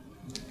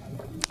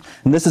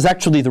 And this is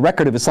actually the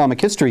record of Islamic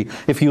history.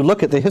 If you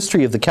look at the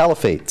history of the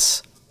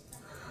caliphates,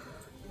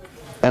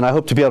 and I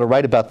hope to be able to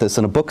write about this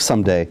in a book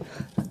someday,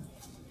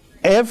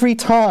 every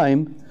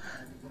time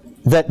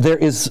that there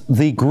is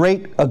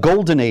a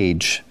golden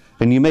age,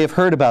 and you may have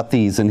heard about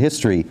these in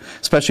history,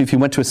 especially if you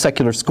went to a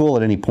secular school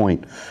at any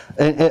point,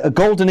 a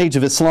golden age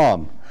of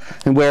Islam,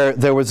 and where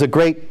there was a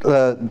great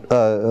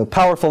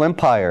powerful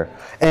empire,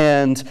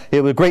 and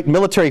it was a great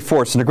military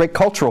force and a great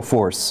cultural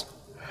force.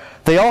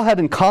 They all had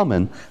in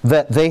common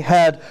that they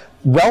had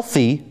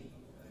wealthy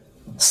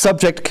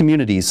subject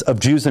communities of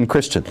Jews and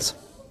Christians.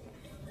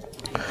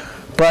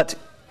 But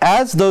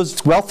as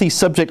those wealthy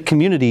subject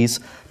communities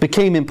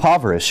became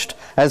impoverished,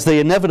 as they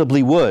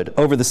inevitably would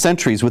over the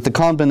centuries with the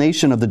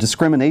combination of the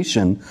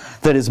discrimination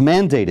that is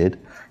mandated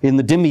in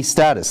the dhimmi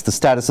status, the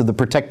status of the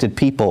protected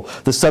people,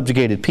 the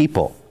subjugated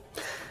people,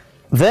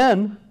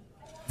 then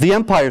the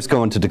empires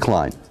go into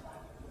decline.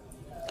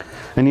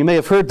 And you may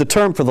have heard the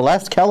term for the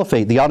last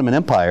caliphate, the Ottoman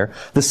Empire,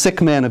 the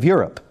sick man of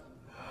Europe.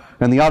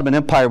 And the Ottoman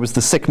Empire was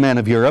the sick man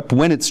of Europe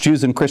when its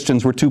Jews and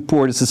Christians were too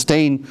poor to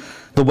sustain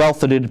the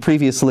wealth that it had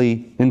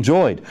previously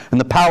enjoyed and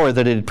the power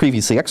that it had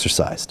previously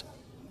exercised.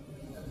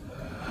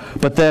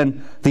 But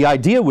then the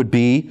idea would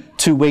be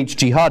to wage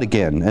jihad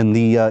again.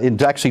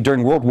 And actually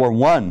during World War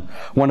I,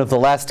 one of the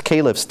last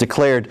caliphs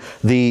declared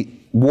the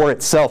war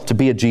itself to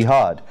be a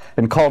jihad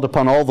and called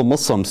upon all the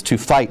Muslims to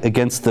fight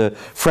against the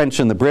French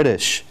and the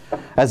British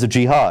as a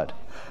jihad.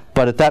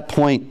 But at that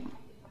point,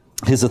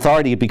 his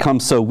authority had become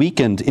so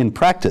weakened in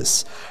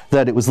practice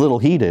that it was little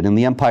heeded, and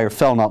the empire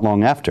fell not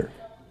long after.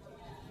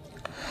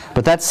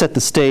 But that set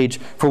the stage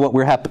for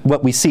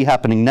what we see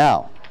happening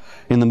now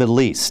in the Middle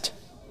East.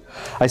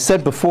 I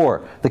said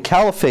before, the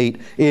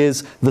caliphate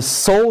is the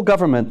sole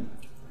government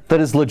that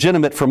is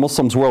legitimate for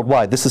Muslims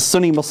worldwide. This is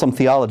Sunni Muslim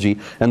theology,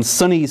 and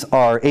Sunnis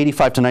are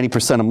 85 to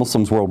 90% of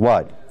Muslims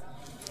worldwide.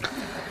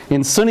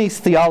 In Sunni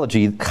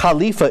theology,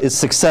 Khalifa is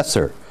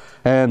successor,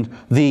 and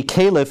the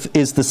Caliph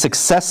is the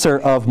successor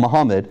of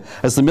Muhammad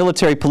as the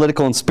military,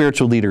 political, and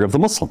spiritual leader of the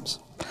Muslims.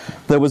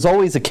 There was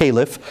always a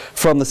Caliph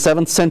from the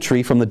 7th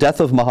century, from the death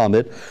of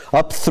Muhammad,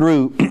 up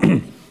through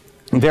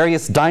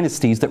various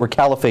dynasties that were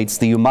caliphates,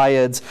 the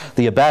Umayyads,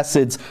 the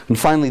Abbasids, and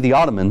finally the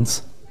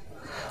Ottomans,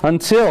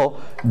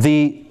 until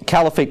the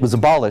caliphate was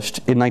abolished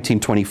in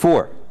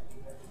 1924.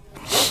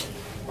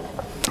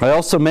 I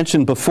also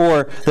mentioned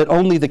before that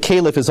only the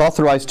Caliph is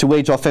authorized to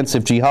wage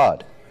offensive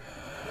jihad.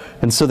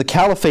 And so the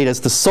caliphate,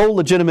 as the sole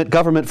legitimate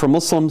government for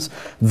Muslims,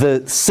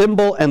 the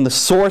symbol and the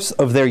source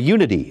of their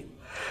unity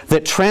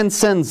that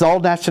transcends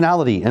all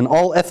nationality and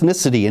all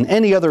ethnicity and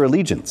any other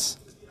allegiance,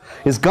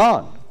 is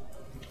gone.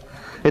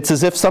 It's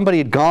as if somebody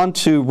had gone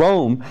to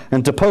Rome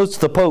and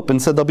deposed the Pope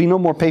and said there'll be no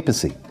more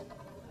papacy.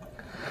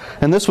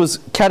 And this was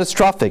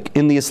catastrophic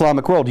in the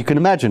Islamic world. You can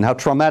imagine how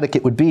traumatic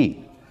it would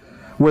be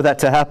were that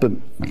to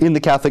happen in the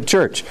Catholic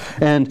Church.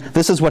 And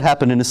this is what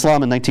happened in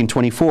Islam in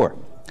 1924.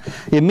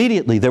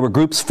 Immediately, there were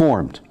groups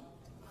formed.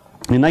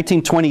 In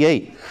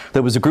 1928,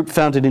 there was a group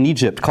founded in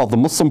Egypt called the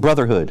Muslim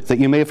Brotherhood that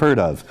you may have heard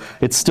of.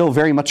 It's still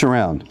very much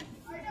around.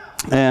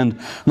 And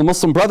the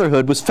Muslim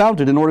Brotherhood was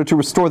founded in order to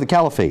restore the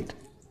caliphate,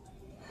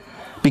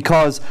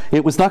 because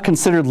it was not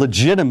considered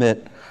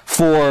legitimate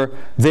for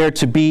there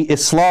to be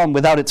Islam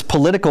without its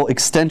political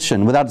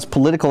extension, without its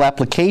political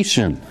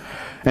application,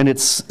 and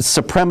its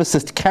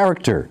supremacist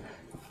character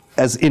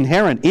as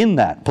inherent in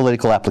that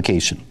political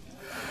application.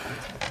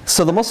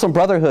 So the Muslim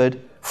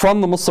Brotherhood,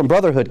 from the Muslim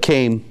Brotherhood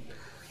came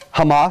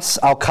Hamas,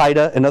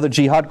 Al-Qaeda, and other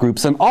jihad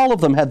groups, and all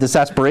of them had this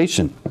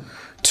aspiration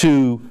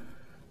to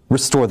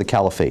restore the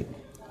caliphate.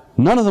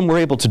 None of them were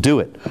able to do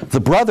it. The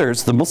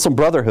brothers, the Muslim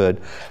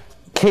Brotherhood,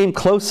 came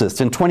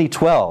closest in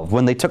 2012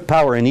 when they took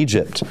power in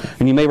Egypt.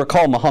 And you may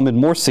recall Mohammed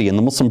Morsi and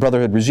the Muslim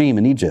Brotherhood regime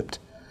in Egypt.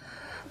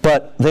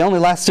 But they only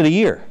lasted a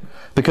year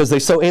because they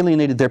so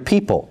alienated their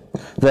people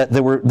that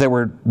there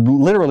were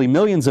literally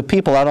millions of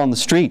people out on the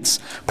streets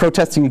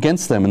protesting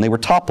against them, and they were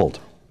toppled.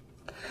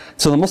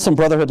 So the Muslim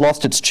Brotherhood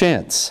lost its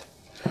chance.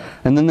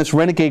 And then this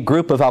renegade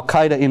group of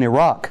Al-Qaeda in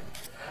Iraq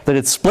that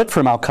had split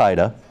from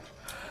Al-Qaeda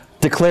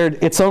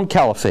declared its own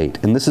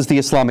caliphate, and this is the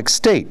Islamic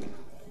State,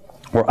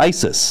 or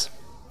ISIS.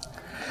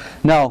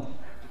 Now,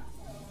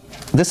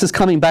 this is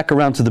coming back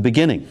around to the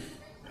beginning.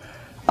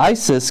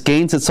 ISIS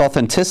gains its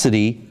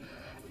authenticity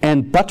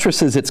and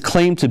buttresses its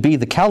claim to be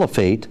the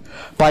caliphate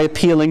by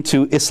appealing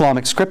to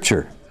Islamic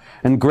scripture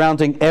and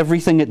grounding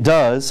everything it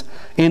does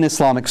in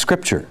Islamic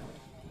scripture.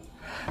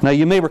 Now,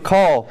 you may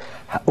recall,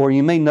 or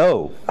you may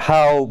know,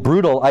 how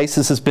brutal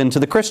ISIS has been to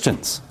the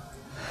Christians.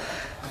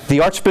 The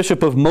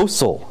Archbishop of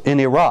Mosul in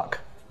Iraq,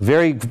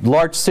 very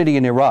large city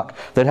in Iraq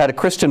that had a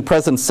Christian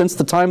presence since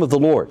the time of the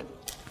Lord,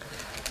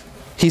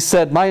 he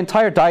said, "My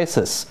entire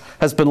diocese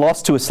has been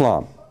lost to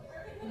Islam.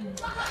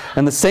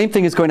 And the same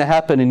thing is going to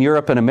happen in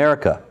Europe and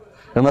America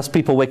unless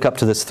people wake up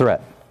to this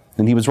threat."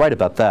 And he was right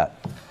about that.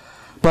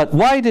 But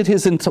why did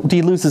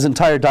he lose his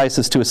entire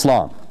diocese to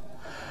Islam?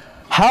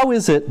 How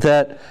is it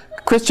that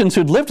Christians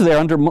who'd lived there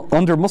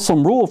under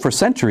Muslim rule for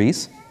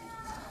centuries,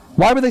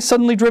 why were they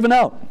suddenly driven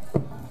out?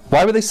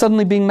 Why were they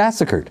suddenly being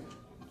massacred?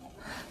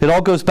 It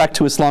all goes back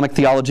to Islamic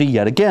theology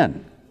yet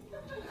again.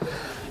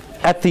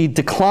 At the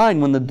decline,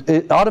 when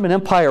the Ottoman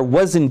Empire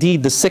was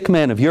indeed the sick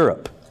man of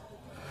Europe,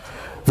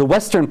 the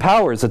Western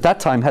powers at that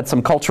time had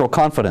some cultural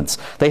confidence.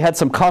 They had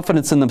some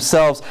confidence in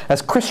themselves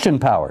as Christian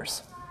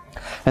powers.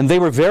 And they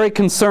were very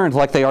concerned,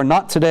 like they are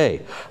not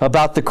today,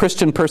 about the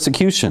Christian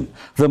persecution,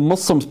 the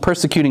Muslims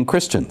persecuting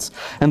Christians.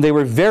 And they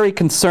were very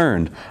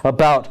concerned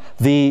about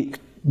the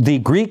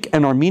Greek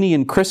and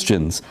Armenian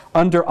Christians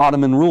under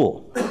Ottoman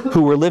rule.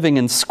 who were living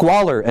in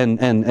squalor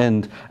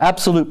and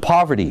absolute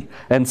poverty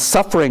and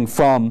suffering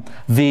from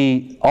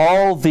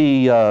all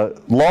the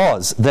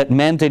laws that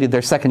mandated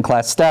their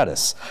second-class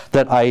status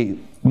that I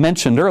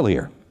mentioned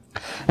earlier.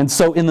 And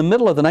so in the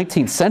middle of the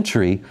 19th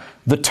century,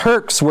 the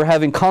Turks were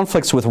having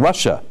conflicts with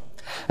Russia,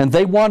 and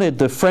they wanted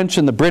the French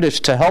and the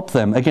British to help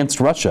them against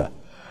Russia.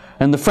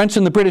 And the French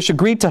and the British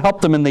agreed to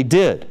help them, and they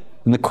did,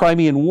 in the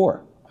Crimean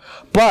War.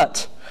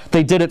 But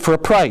they did it for a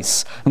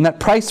price, and that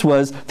price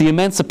was the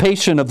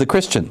emancipation of the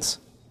Christians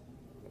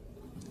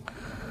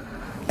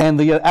and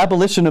the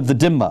abolition of the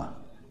dhimma.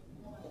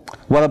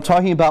 What I'm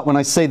talking about when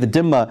I say the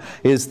dhimma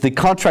is the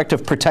contract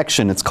of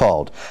protection, it's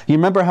called. You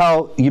remember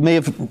how you may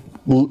have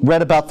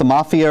read about the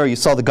mafia, or you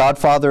saw The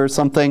Godfather or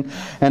something,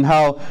 and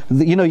how,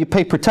 you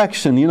pay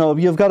protection.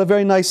 You've got a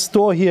very nice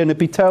store here, and it'd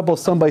be terrible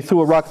if somebody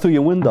threw a rock through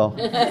your window.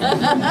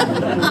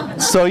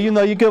 So,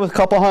 you give a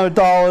couple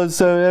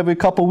 $100 every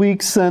couple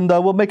weeks, and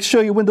we'll make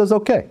sure your window's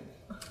okay.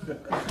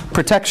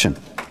 Protection.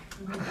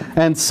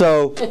 And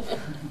so,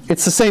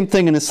 it's the same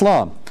thing in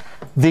Islam.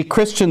 The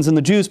Christians and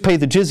the Jews pay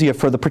the jizya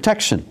for the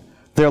protection.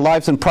 Their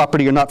lives and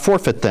property are not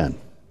forfeit then.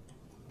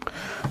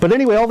 But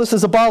anyway, all this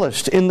is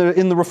abolished in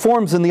the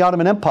reforms in the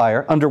Ottoman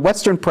Empire under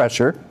Western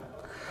pressure,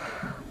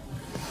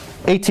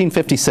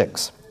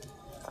 1856.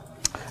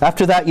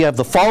 After that, you have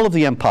the fall of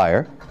the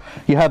empire.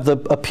 You have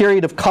a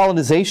period of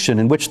colonization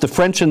in which the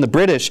French and the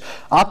British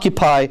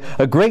occupy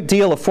a great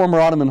deal of former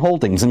Ottoman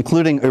holdings,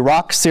 including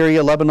Iraq,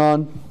 Syria,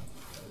 Lebanon,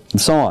 and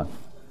so on,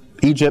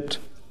 Egypt.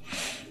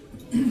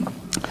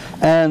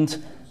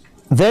 And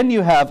then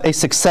you have a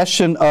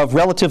succession of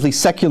relatively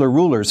secular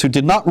rulers who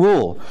did not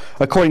rule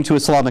according to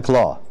Islamic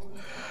law.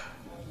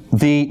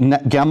 The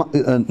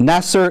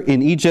Nasser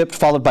in Egypt,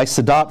 followed by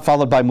Sadat,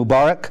 followed by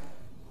Mubarak.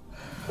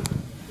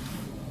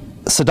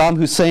 Saddam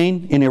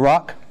Hussein in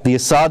Iraq, the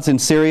Assads in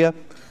Syria.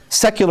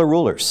 Secular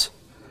rulers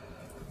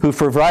who,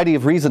 for a variety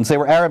of reasons, they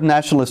were Arab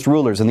nationalist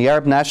rulers, and the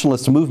Arab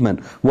nationalist movement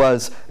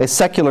was a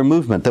secular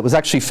movement that was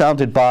actually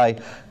founded by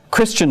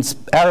Christians,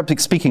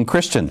 Arabic-speaking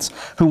Christians,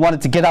 who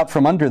wanted to get out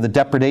from under the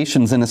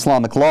depredations in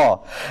Islamic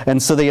law.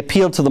 And so they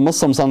appealed to the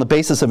Muslims on the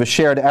basis of a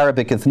shared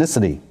Arabic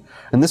ethnicity.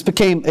 And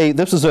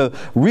this was a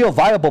real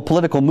viable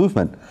political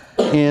movement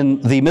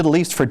in the Middle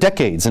East for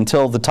decades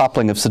until the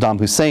toppling of Saddam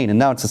Hussein, and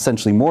now it's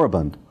essentially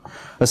moribund.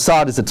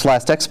 Assad is its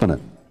last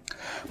exponent.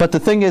 But the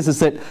thing is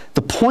that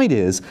the point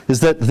is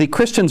that the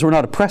Christians were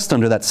not oppressed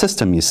under that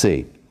system, you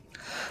see.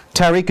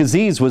 Tariq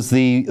Aziz was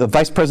the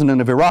vice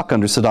president of Iraq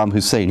under Saddam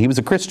Hussein. He was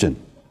a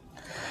Christian.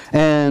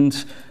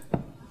 And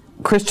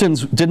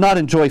Christians did not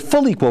enjoy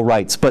full equal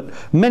rights, but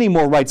many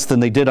more rights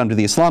than they did under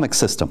the Islamic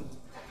system.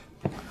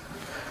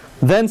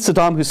 Then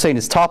Saddam Hussein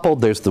is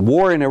toppled, there's the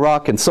war in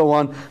Iraq and so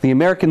on. The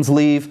Americans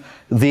leave,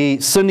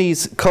 the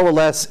Sunnis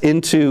coalesce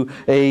into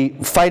a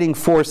fighting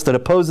force that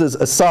opposes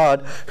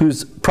Assad,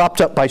 who's propped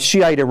up by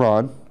Shiite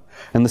Iran.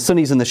 And the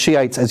Sunnis and the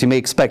Shiites, as you may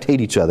expect, hate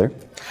each other.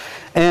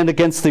 And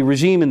against the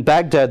regime in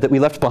Baghdad that we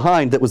left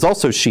behind that was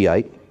also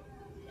Shiite.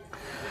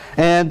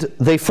 And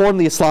they form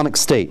the Islamic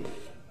State.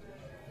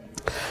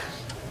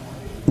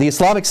 The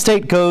Islamic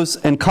State goes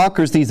and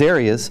conquers these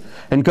areas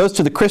and goes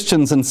to the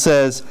Christians and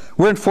says,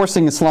 we're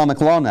enforcing Islamic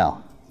law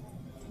now.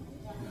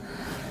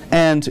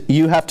 And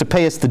you have to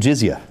pay us the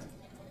jizya.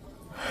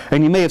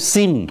 And you may have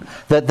seen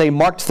that they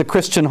marked the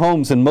Christian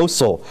homes in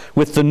Mosul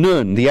with the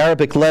nun, the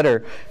Arabic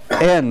letter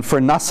N for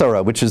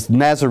Nasara, which is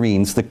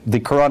Nazarenes, the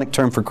Quranic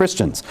term for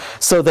Christians.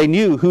 So they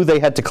knew who they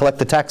had to collect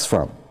the tax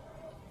from.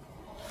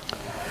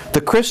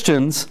 The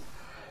Christians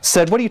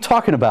said, what are you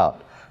talking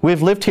about?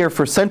 We've lived here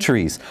for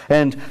centuries,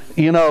 and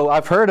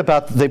I've heard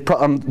about, they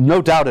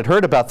no doubt had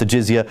heard about the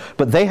jizya,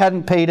 but they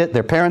hadn't paid it,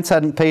 their parents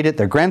hadn't paid it,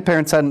 their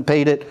grandparents hadn't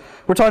paid it.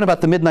 We're talking about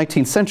the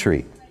mid-19th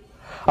century.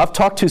 I've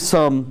talked to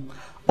some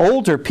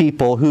older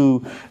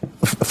people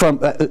from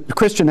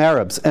Christian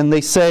Arabs, and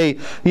they say,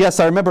 yes,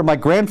 I remember my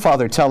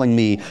grandfather telling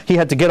me he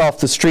had to get off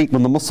the street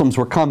when the Muslims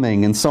were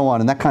coming, and so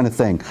on, and that kind of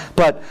thing.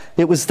 But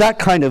it was that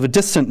kind of a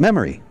distant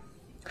memory.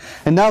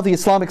 And now the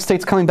Islamic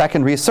State's coming back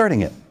and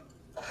reasserting it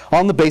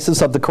on the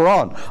basis of the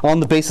Quran, on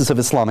the basis of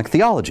Islamic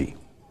theology.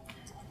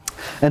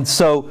 And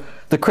so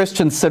the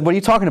Christians said, what are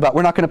you talking about?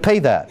 We're not going to pay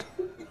that.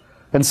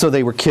 And so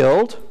they were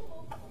killed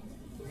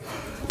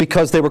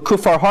because they were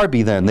Kufar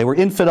Harbi then. They were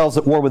infidels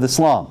at war with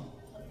Islam.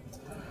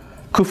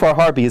 Kufar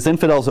Harbi is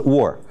infidels at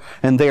war.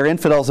 And they are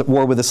infidels at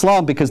war with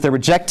Islam because they're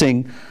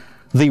rejecting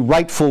the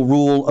rightful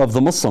rule of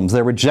the Muslims.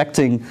 They're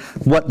rejecting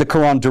what the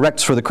Quran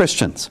directs for the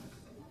Christians.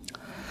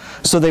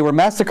 So they were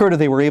massacred or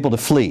they were able to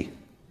flee.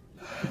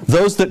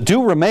 Those that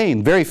do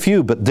remain, very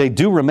few, but they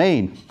do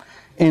remain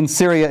in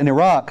Syria and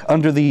Iraq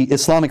under the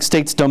Islamic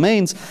State's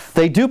domains,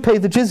 they do pay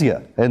the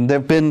jizya. And there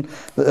have been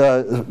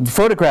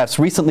photographs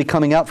recently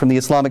coming out from the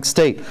Islamic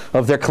State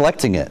of their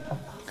collecting it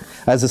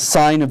as a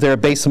sign of their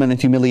abasement and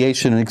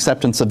humiliation and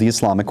acceptance of the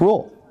Islamic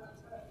rule.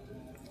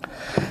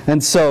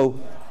 And so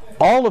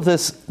all of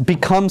this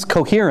becomes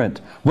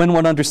coherent when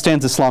one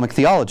understands Islamic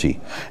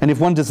theology. And if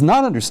one does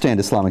not understand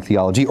Islamic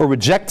theology or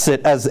rejects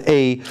it as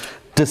a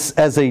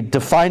as a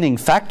defining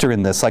factor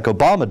in this, like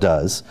Obama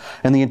does,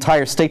 and the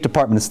entire State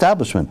Department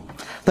establishment,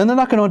 then they're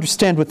not going to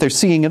understand what they're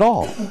seeing at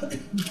all.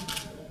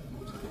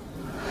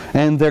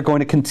 And they're going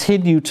to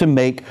continue to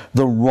give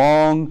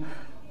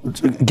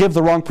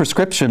the wrong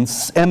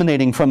prescriptions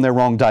emanating from their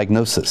wrong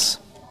diagnosis.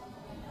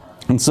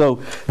 And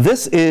so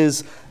this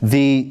is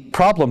the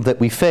problem that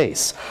we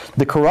face.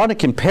 The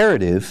Quranic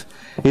imperative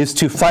is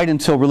to fight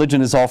until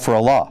religion is all for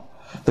Allah.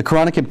 The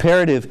Quranic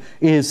imperative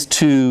is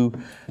to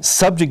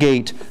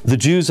subjugate the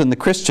Jews and the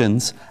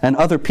Christians and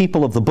other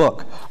people of the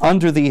book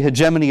under the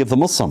hegemony of the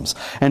Muslims,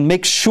 and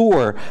make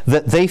sure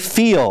that they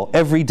feel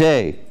every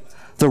day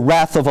the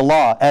wrath of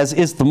Allah, as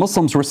is the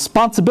Muslims'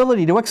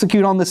 responsibility to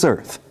execute on this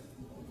earth.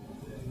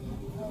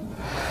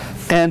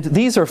 And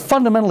these are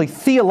fundamentally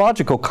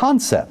theological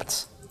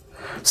concepts.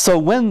 So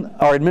when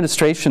our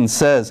administration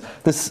says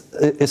this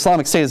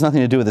Islamic State has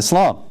nothing to do with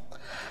Islam,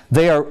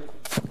 they are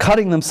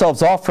cutting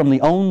themselves off from the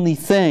only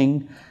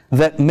thing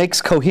that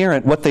makes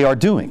coherent what they are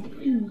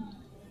doing.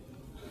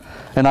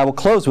 And I will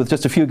close with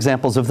just a few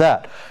examples of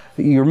that.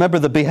 You remember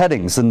the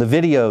beheadings and the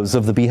videos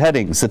of the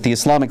beheadings that the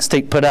Islamic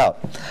State put out.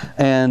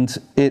 And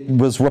it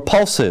was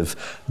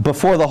repulsive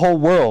before the whole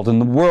world, and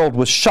the world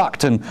was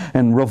shocked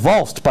and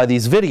revulsed by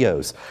these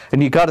videos.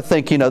 And you got to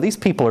think, these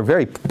people are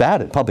very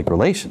bad at public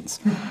relations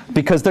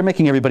because they're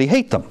making everybody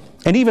hate them.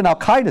 And even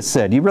Al-Qaeda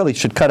said, you really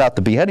should cut out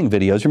the beheading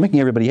videos. You're making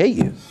everybody hate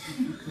you.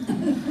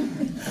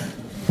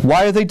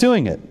 Why are they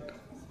doing it?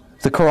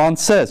 The Quran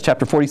says,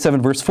 chapter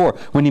 47, verse 4,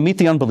 when you meet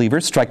the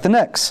unbelievers, strike the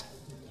necks.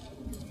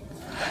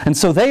 And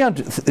so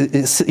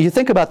you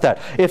think about that.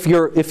 If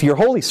your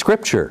Holy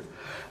Scripture,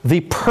 the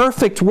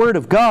perfect Word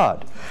of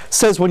God,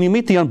 says when you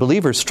meet the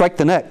unbelievers, strike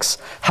the necks,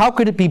 how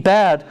could it be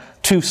bad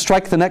to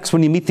strike the necks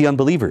when you meet the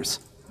unbelievers?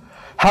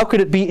 How could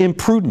it be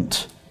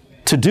imprudent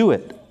to do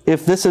it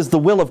if this is the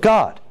will of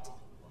God?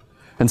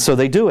 And so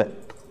they do it.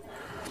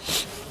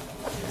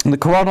 And the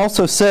Quran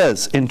also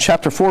says in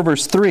chapter 4,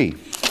 verse 3,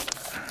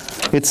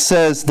 it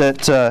says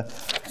that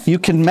you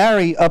can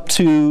marry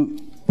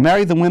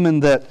the women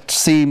that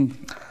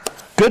seem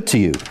good to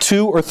you,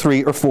 2 or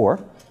 3 or 4.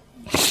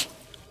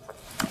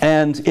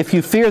 And if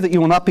you fear that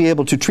you will not be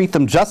able to treat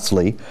them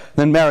justly,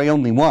 then marry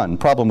only one.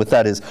 Problem with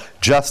that is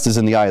just is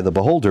in the eye of the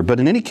beholder. But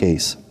in any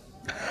case,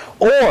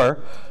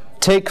 or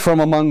take from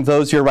among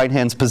those your right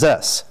hands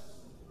possess.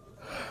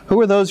 Who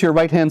are those your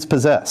right hands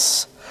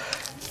possess?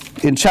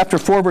 In chapter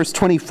 4, verse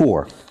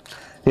 24,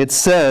 it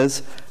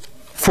says,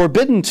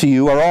 forbidden to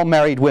you are all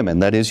married women.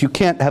 That is, you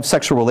can't have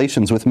sexual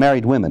relations with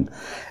married women,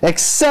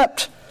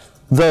 except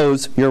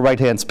those your right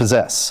hands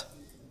possess.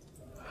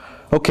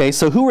 Okay,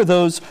 so who are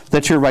those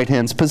that your right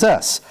hands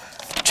possess?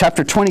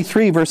 Chapter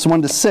 23, verse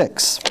 1 to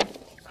 6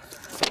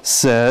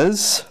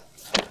 says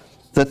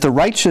that the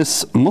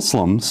righteous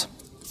Muslims,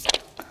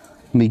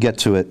 let me get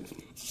to it,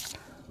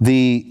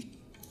 the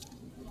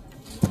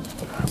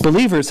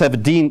believers have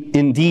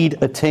indeed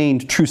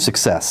attained true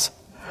success.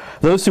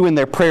 Those who in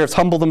their prayers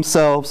humble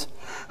themselves,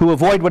 who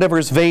avoid whatever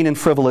is vain and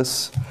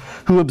frivolous,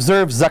 who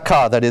observe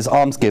zakah, that is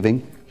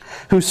almsgiving,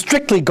 who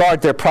strictly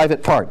guard their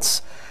private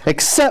parts,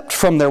 except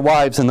from their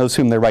wives and those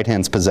whom their right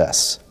hands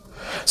possess.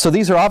 So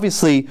these are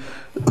obviously,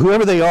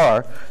 whoever they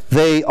are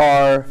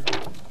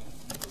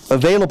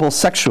available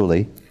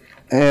sexually.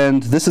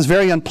 And this is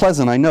very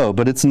unpleasant, I know,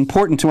 but it's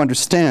important to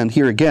understand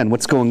here again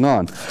what's going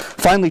on.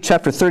 Finally,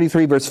 chapter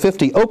 33, verse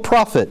 50, O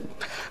prophet,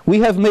 we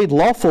have made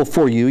lawful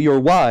for you your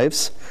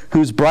wives,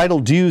 whose bridal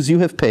dues you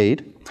have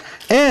paid,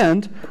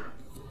 and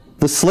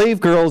the slave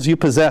girls you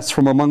possess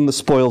from among the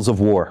spoils of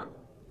war.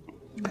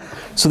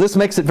 So this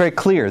makes it very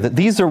clear that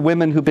these are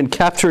women who've been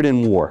captured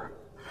in war.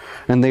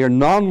 And they are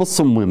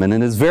non-Muslim women,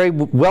 and it is very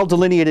well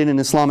delineated in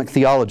Islamic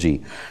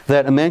theology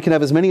that a man can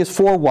have as many as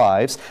 4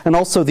 wives, and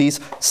also these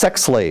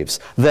sex slaves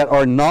that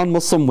are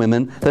non-Muslim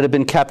women that have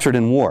been captured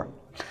in war.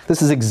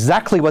 This is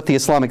exactly what the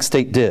Islamic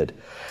State did.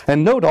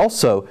 And note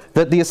also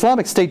that the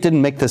Islamic State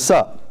didn't make this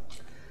up.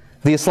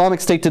 The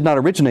Islamic State did not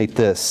originate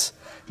this.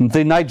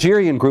 The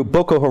Nigerian group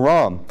Boko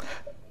Haram,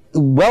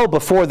 well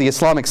before the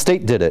Islamic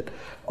State did it,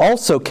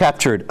 also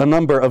captured a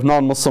number of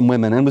non-Muslim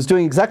women and was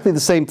doing exactly the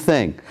same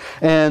thing.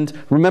 And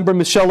remember,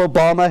 Michelle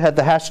Obama had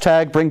the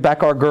hashtag Bring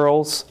Back Our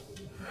Girls?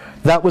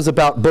 That was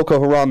about Boko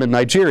Haram in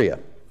Nigeria.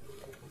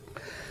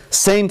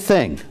 Same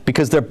thing,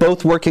 because they're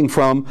both working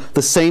from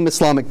the same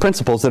Islamic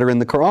principles that are in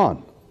the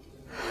Quran.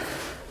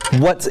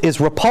 What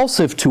is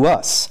repulsive to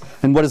us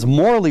and what is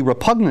morally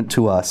repugnant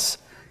to us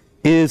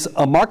is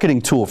a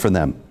marketing tool for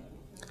them.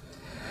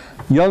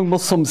 Young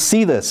Muslims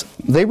see this.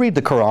 They read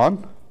the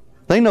Quran.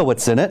 They know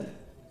what's in it.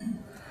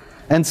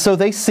 And so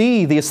they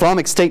see the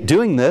Islamic State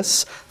doing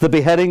this, the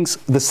beheadings,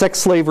 the sex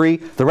slavery,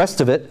 the rest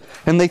of it,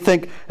 and they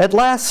think, at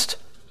last,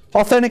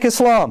 authentic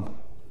Islam.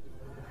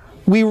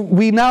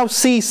 We now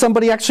see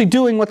somebody actually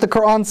doing what the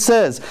Quran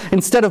says,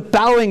 instead of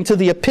bowing to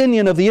the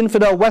opinion of the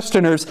infidel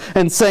Westerners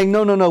and saying,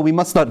 no, we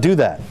must not do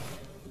that.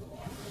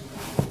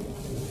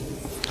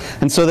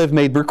 And so they've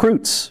made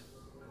recruits.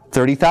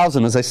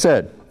 30,000, as I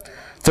said.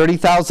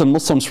 30,000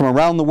 Muslims from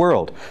around the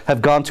world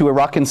have gone to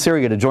Iraq and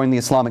Syria to join the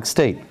Islamic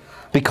State.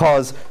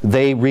 because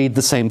they read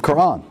the same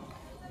Quran.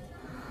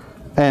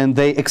 And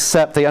they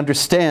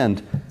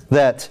understand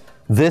that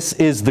this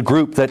is the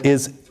group that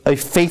is a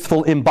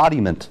faithful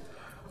embodiment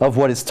of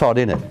what is taught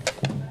in it.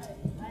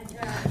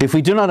 If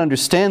we do not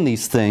understand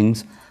these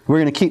things, we're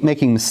going to keep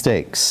making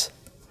mistakes.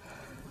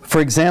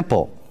 For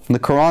example, the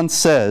Quran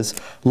says,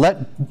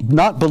 "Let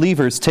not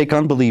believers take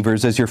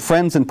unbelievers as your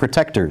friends and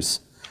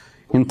protectors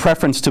in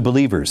preference to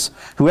believers.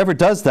 Whoever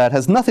does that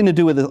has nothing to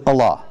do with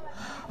Allah,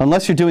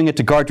 unless you're doing it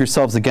to guard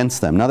yourselves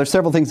against them." Now, there's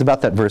several things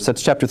about that verse.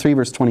 That's chapter 3,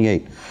 verse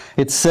 28.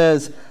 It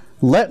says,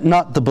 "Let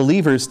not the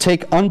believers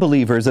take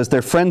unbelievers as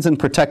their friends and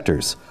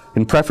protectors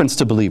in preference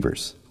to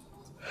believers."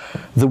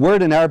 The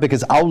word in Arabic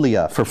is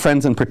awliya, for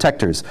friends and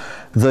protectors.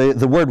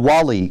 The word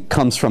wali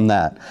comes from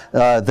that.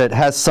 That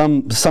has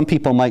some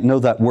people might know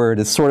that word.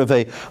 It's sort of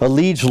a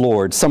liege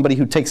lord, somebody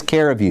who takes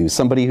care of you,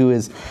 somebody who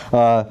is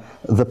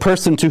the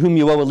person to whom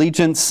you owe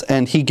allegiance,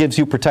 and he gives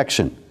you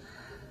protection.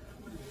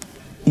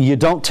 You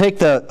don't take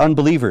the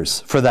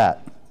unbelievers for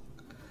that,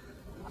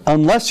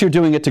 unless you're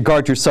doing it to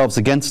guard yourselves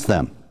against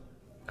them.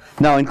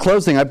 Now, in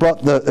closing, I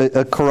brought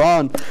a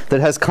Quran that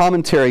has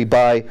commentary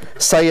by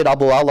Sayyid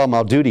Abu Ala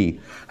Maududi,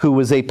 who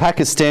was a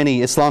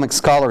Pakistani Islamic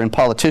scholar and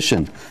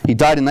politician. He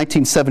died in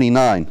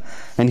 1979,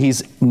 and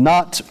he's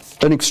not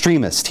an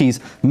extremist. He's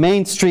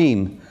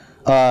mainstream,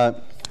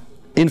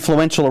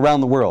 influential around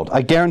the world.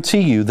 I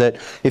guarantee you that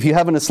if you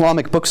have an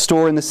Islamic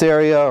bookstore in this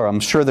area, or I'm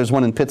sure there's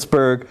one in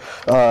Pittsburgh,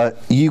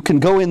 you can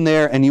go in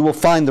there and you will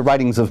find the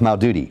writings of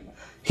Maududi.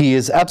 He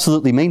is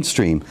absolutely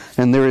mainstream,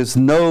 and there is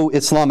no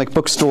Islamic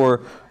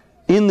bookstore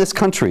in this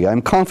country,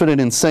 I'm confident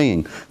in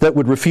saying, that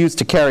would refuse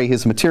to carry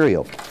his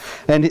material.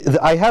 And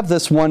I have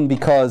this one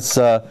because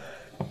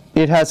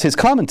it has his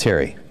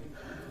commentary.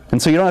 And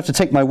so you don't have to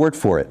take my word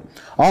for it.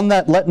 On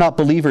that, "Let not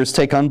believers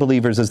take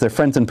unbelievers as their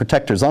friends and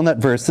protectors." On that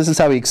verse, this is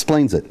how he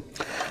explains it.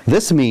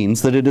 "This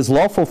means that it is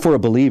lawful for a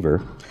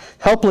believer,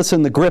 helpless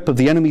in the grip of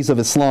the enemies of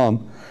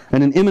Islam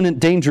and in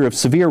imminent danger of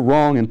severe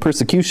wrong and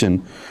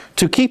persecution,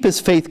 to keep his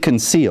faith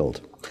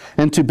concealed,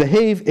 and to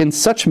behave in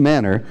such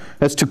manner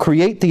as to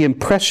create the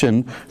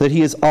impression that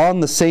he is on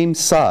the same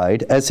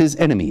side as his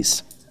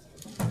enemies."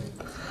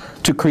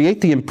 To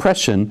create the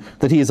impression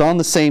that he is on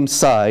the same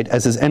side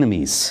as his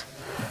enemies.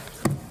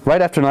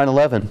 Right after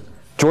 9/11,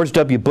 George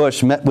W.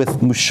 Bush met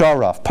with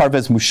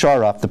Parvez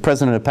Musharraf, the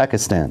president of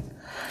Pakistan,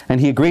 and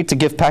he agreed to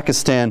give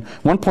Pakistan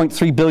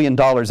 $1.3 billion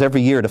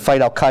every year to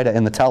fight al-Qaeda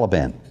and the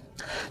Taliban.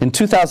 In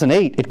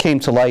 2008, it came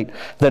to light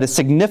that a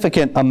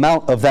significant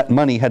amount of that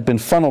money had been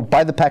funneled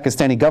by the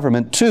Pakistani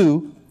government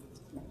to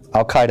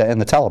al-Qaeda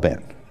and the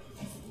Taliban.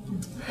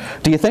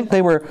 Do you think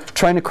they were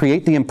trying to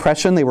create the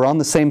impression they were on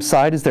the same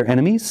side as their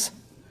enemies?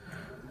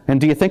 And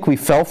do you think we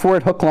fell for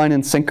it hook, line,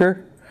 and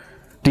sinker?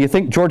 Do you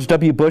think George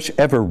W. Bush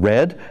ever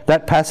read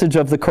that passage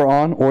of the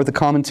Quran or the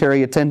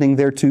commentary attending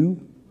thereto?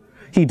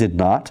 He did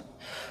not.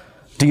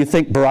 Do you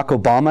think Barack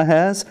Obama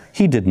has?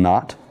 He did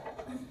not.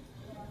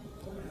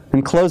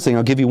 In closing,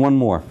 I'll give you one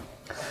more.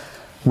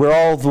 We're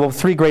all the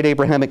three great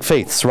Abrahamic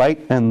faiths, right?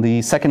 And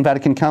the Second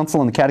Vatican Council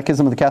and the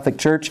Catechism of the Catholic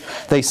Church,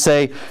 they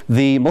say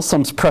the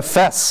Muslims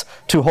profess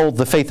to hold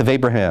the faith of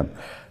Abraham.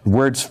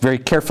 Words very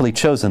carefully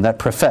chosen. That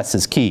profess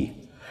is key.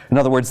 In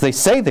other words, they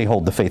say they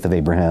hold the faith of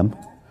Abraham,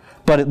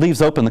 but it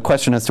leaves open the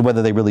question as to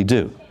whether they really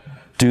do.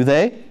 Do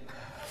they?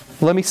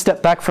 Let me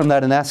step back from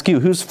that and ask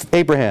you, who's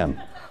Abraham?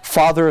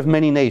 Father of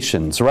many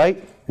nations,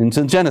 right?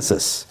 Into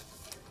Genesis.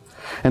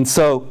 And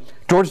so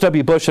George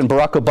W. Bush and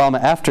Barack Obama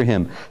after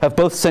him have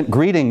both sent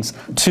greetings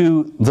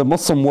to the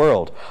Muslim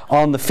world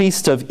on the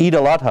feast of Eid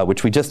al-Adha,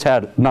 which we just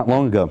had not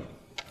long ago.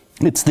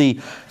 It's the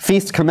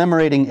feast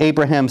commemorating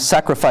Abraham's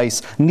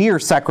sacrifice, near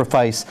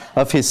sacrifice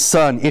of his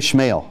son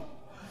Ishmael.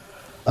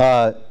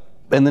 And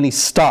then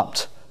he's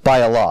stopped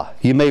by Allah.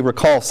 You may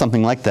recall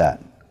something like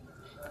that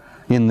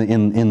in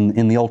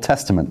the Old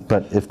Testament,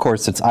 but of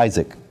course it's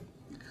Isaac.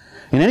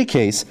 In any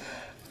case,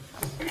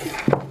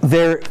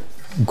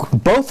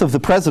 both of the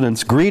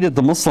presidents greeted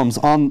the Muslims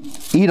on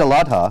Eid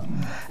al-Adha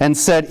and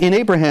said, in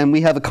Abraham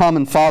we have a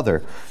common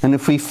father, and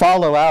if we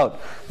follow out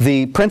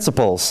the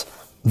principles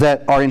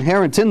that are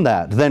inherent in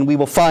that, then we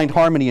will find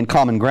harmony and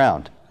common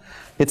ground.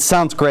 It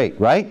sounds great,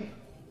 right?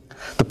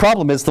 The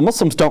problem is the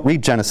Muslims don't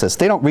read Genesis.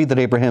 They don't read that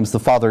Abraham's the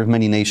father of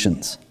many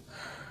nations.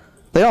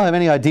 They don't have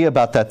any idea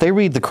about that. They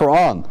read the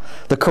Quran.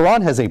 The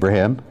Quran has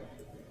Abraham.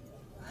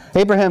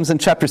 Abraham's in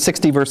chapter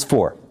 60, verse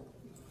 4.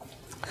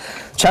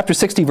 Chapter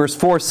 60, verse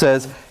 4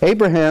 says,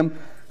 Abraham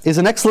is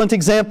an excellent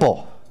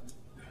example.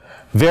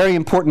 Very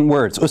important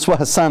words. Uswa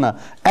hasana,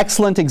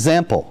 excellent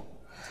example.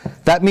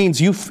 That means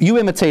you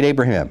imitate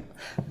Abraham.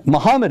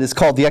 Muhammad is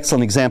called the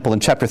excellent example in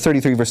chapter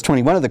 33, verse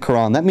 21 of the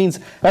Quran. That means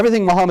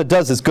everything Muhammad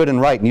does is good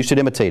and right, and you should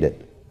imitate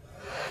it.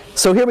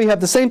 So here we have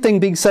the same thing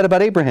being said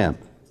about Abraham,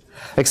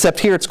 except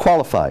here it's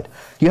qualified.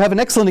 You have an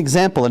excellent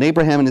example in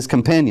Abraham and his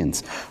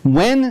companions.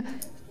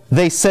 When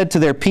they said to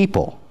their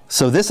people,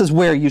 so this is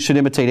where you should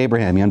imitate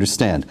Abraham, you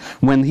understand.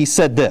 When he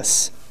said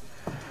this,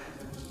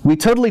 we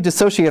totally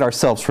dissociate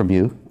ourselves from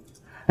you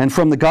and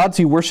from the gods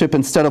you worship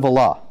instead of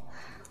Allah.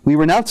 We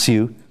renounce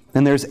you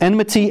And there's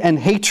enmity and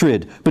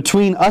hatred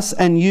between us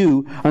and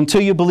you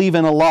until you believe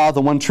in Allah,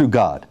 the one true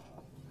God.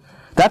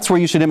 That's where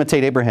you should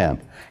imitate Abraham,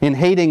 in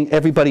hating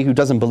everybody who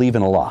doesn't believe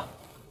in Allah.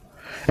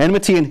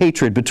 Enmity and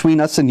hatred between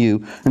us and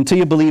you until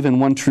you believe in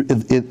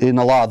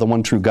Allah, the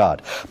one true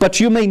God. But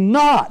you may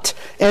not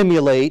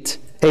emulate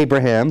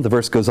Abraham, the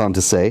verse goes on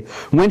to say,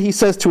 when he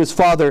says to his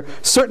father,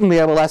 certainly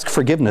I will ask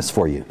forgiveness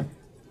for you.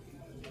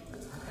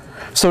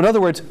 So in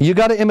other words, you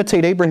got to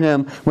imitate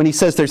Abraham when he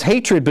says there's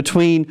hatred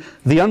between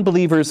the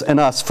unbelievers and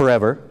us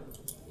forever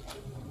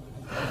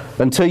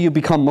until you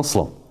become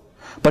Muslim.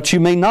 But you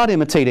may not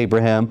imitate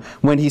Abraham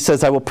when he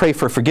says, I will pray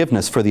for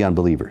forgiveness for the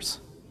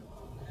unbelievers.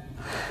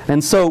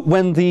 And so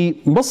when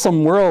the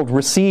Muslim world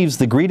receives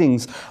the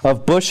greetings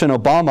of Bush and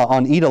Obama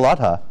on Eid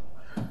al-Adha,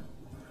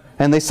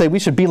 and they say we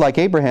should be like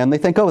Abraham, they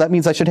think, oh, that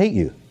means I should hate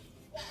you.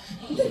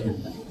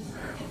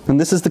 And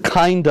this is the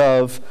kind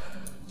of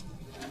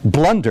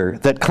blunder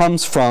that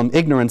comes from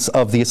ignorance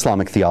of the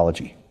Islamic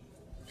theology.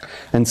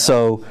 And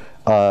so,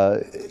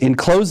 in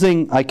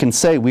closing, I can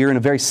say we are in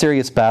a very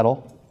serious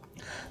battle.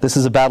 This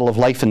is a battle of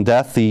life and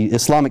death. The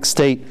Islamic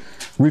State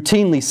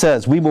routinely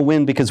says we will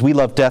win because we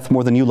love death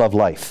more than you love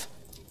life.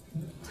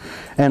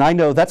 And I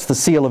know that's the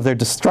seal of their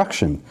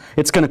destruction.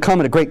 It's going to come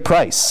at a great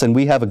price, and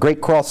we have a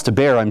great cross to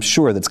bear, I'm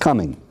sure, that's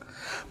coming.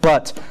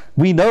 But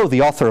we know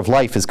the author of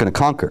life is going to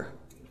conquer.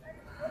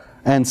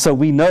 And so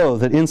we know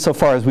that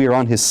insofar as we are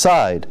on his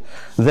side,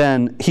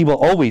 then he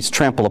will always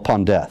trample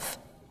upon death.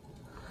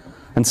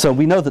 And so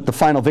we know that the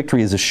final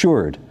victory is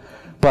assured.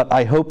 But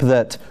I hope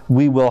that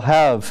we will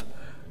have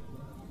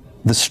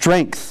the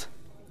strength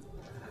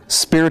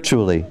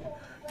spiritually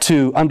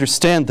to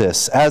understand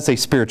this as a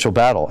spiritual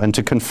battle and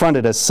to confront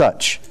it as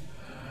such,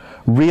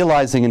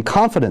 realizing in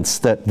confidence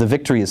that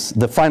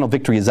the final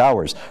victory is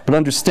ours, but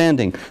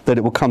understanding that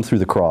it will come through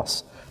the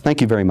cross.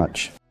 Thank you very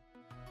much.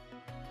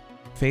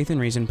 Faith and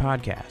Reason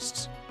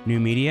podcasts. New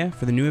media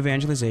for the new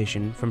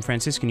evangelization from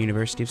Franciscan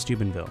University of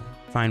Steubenville.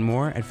 Find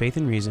more at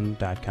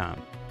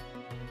faithandreason.com.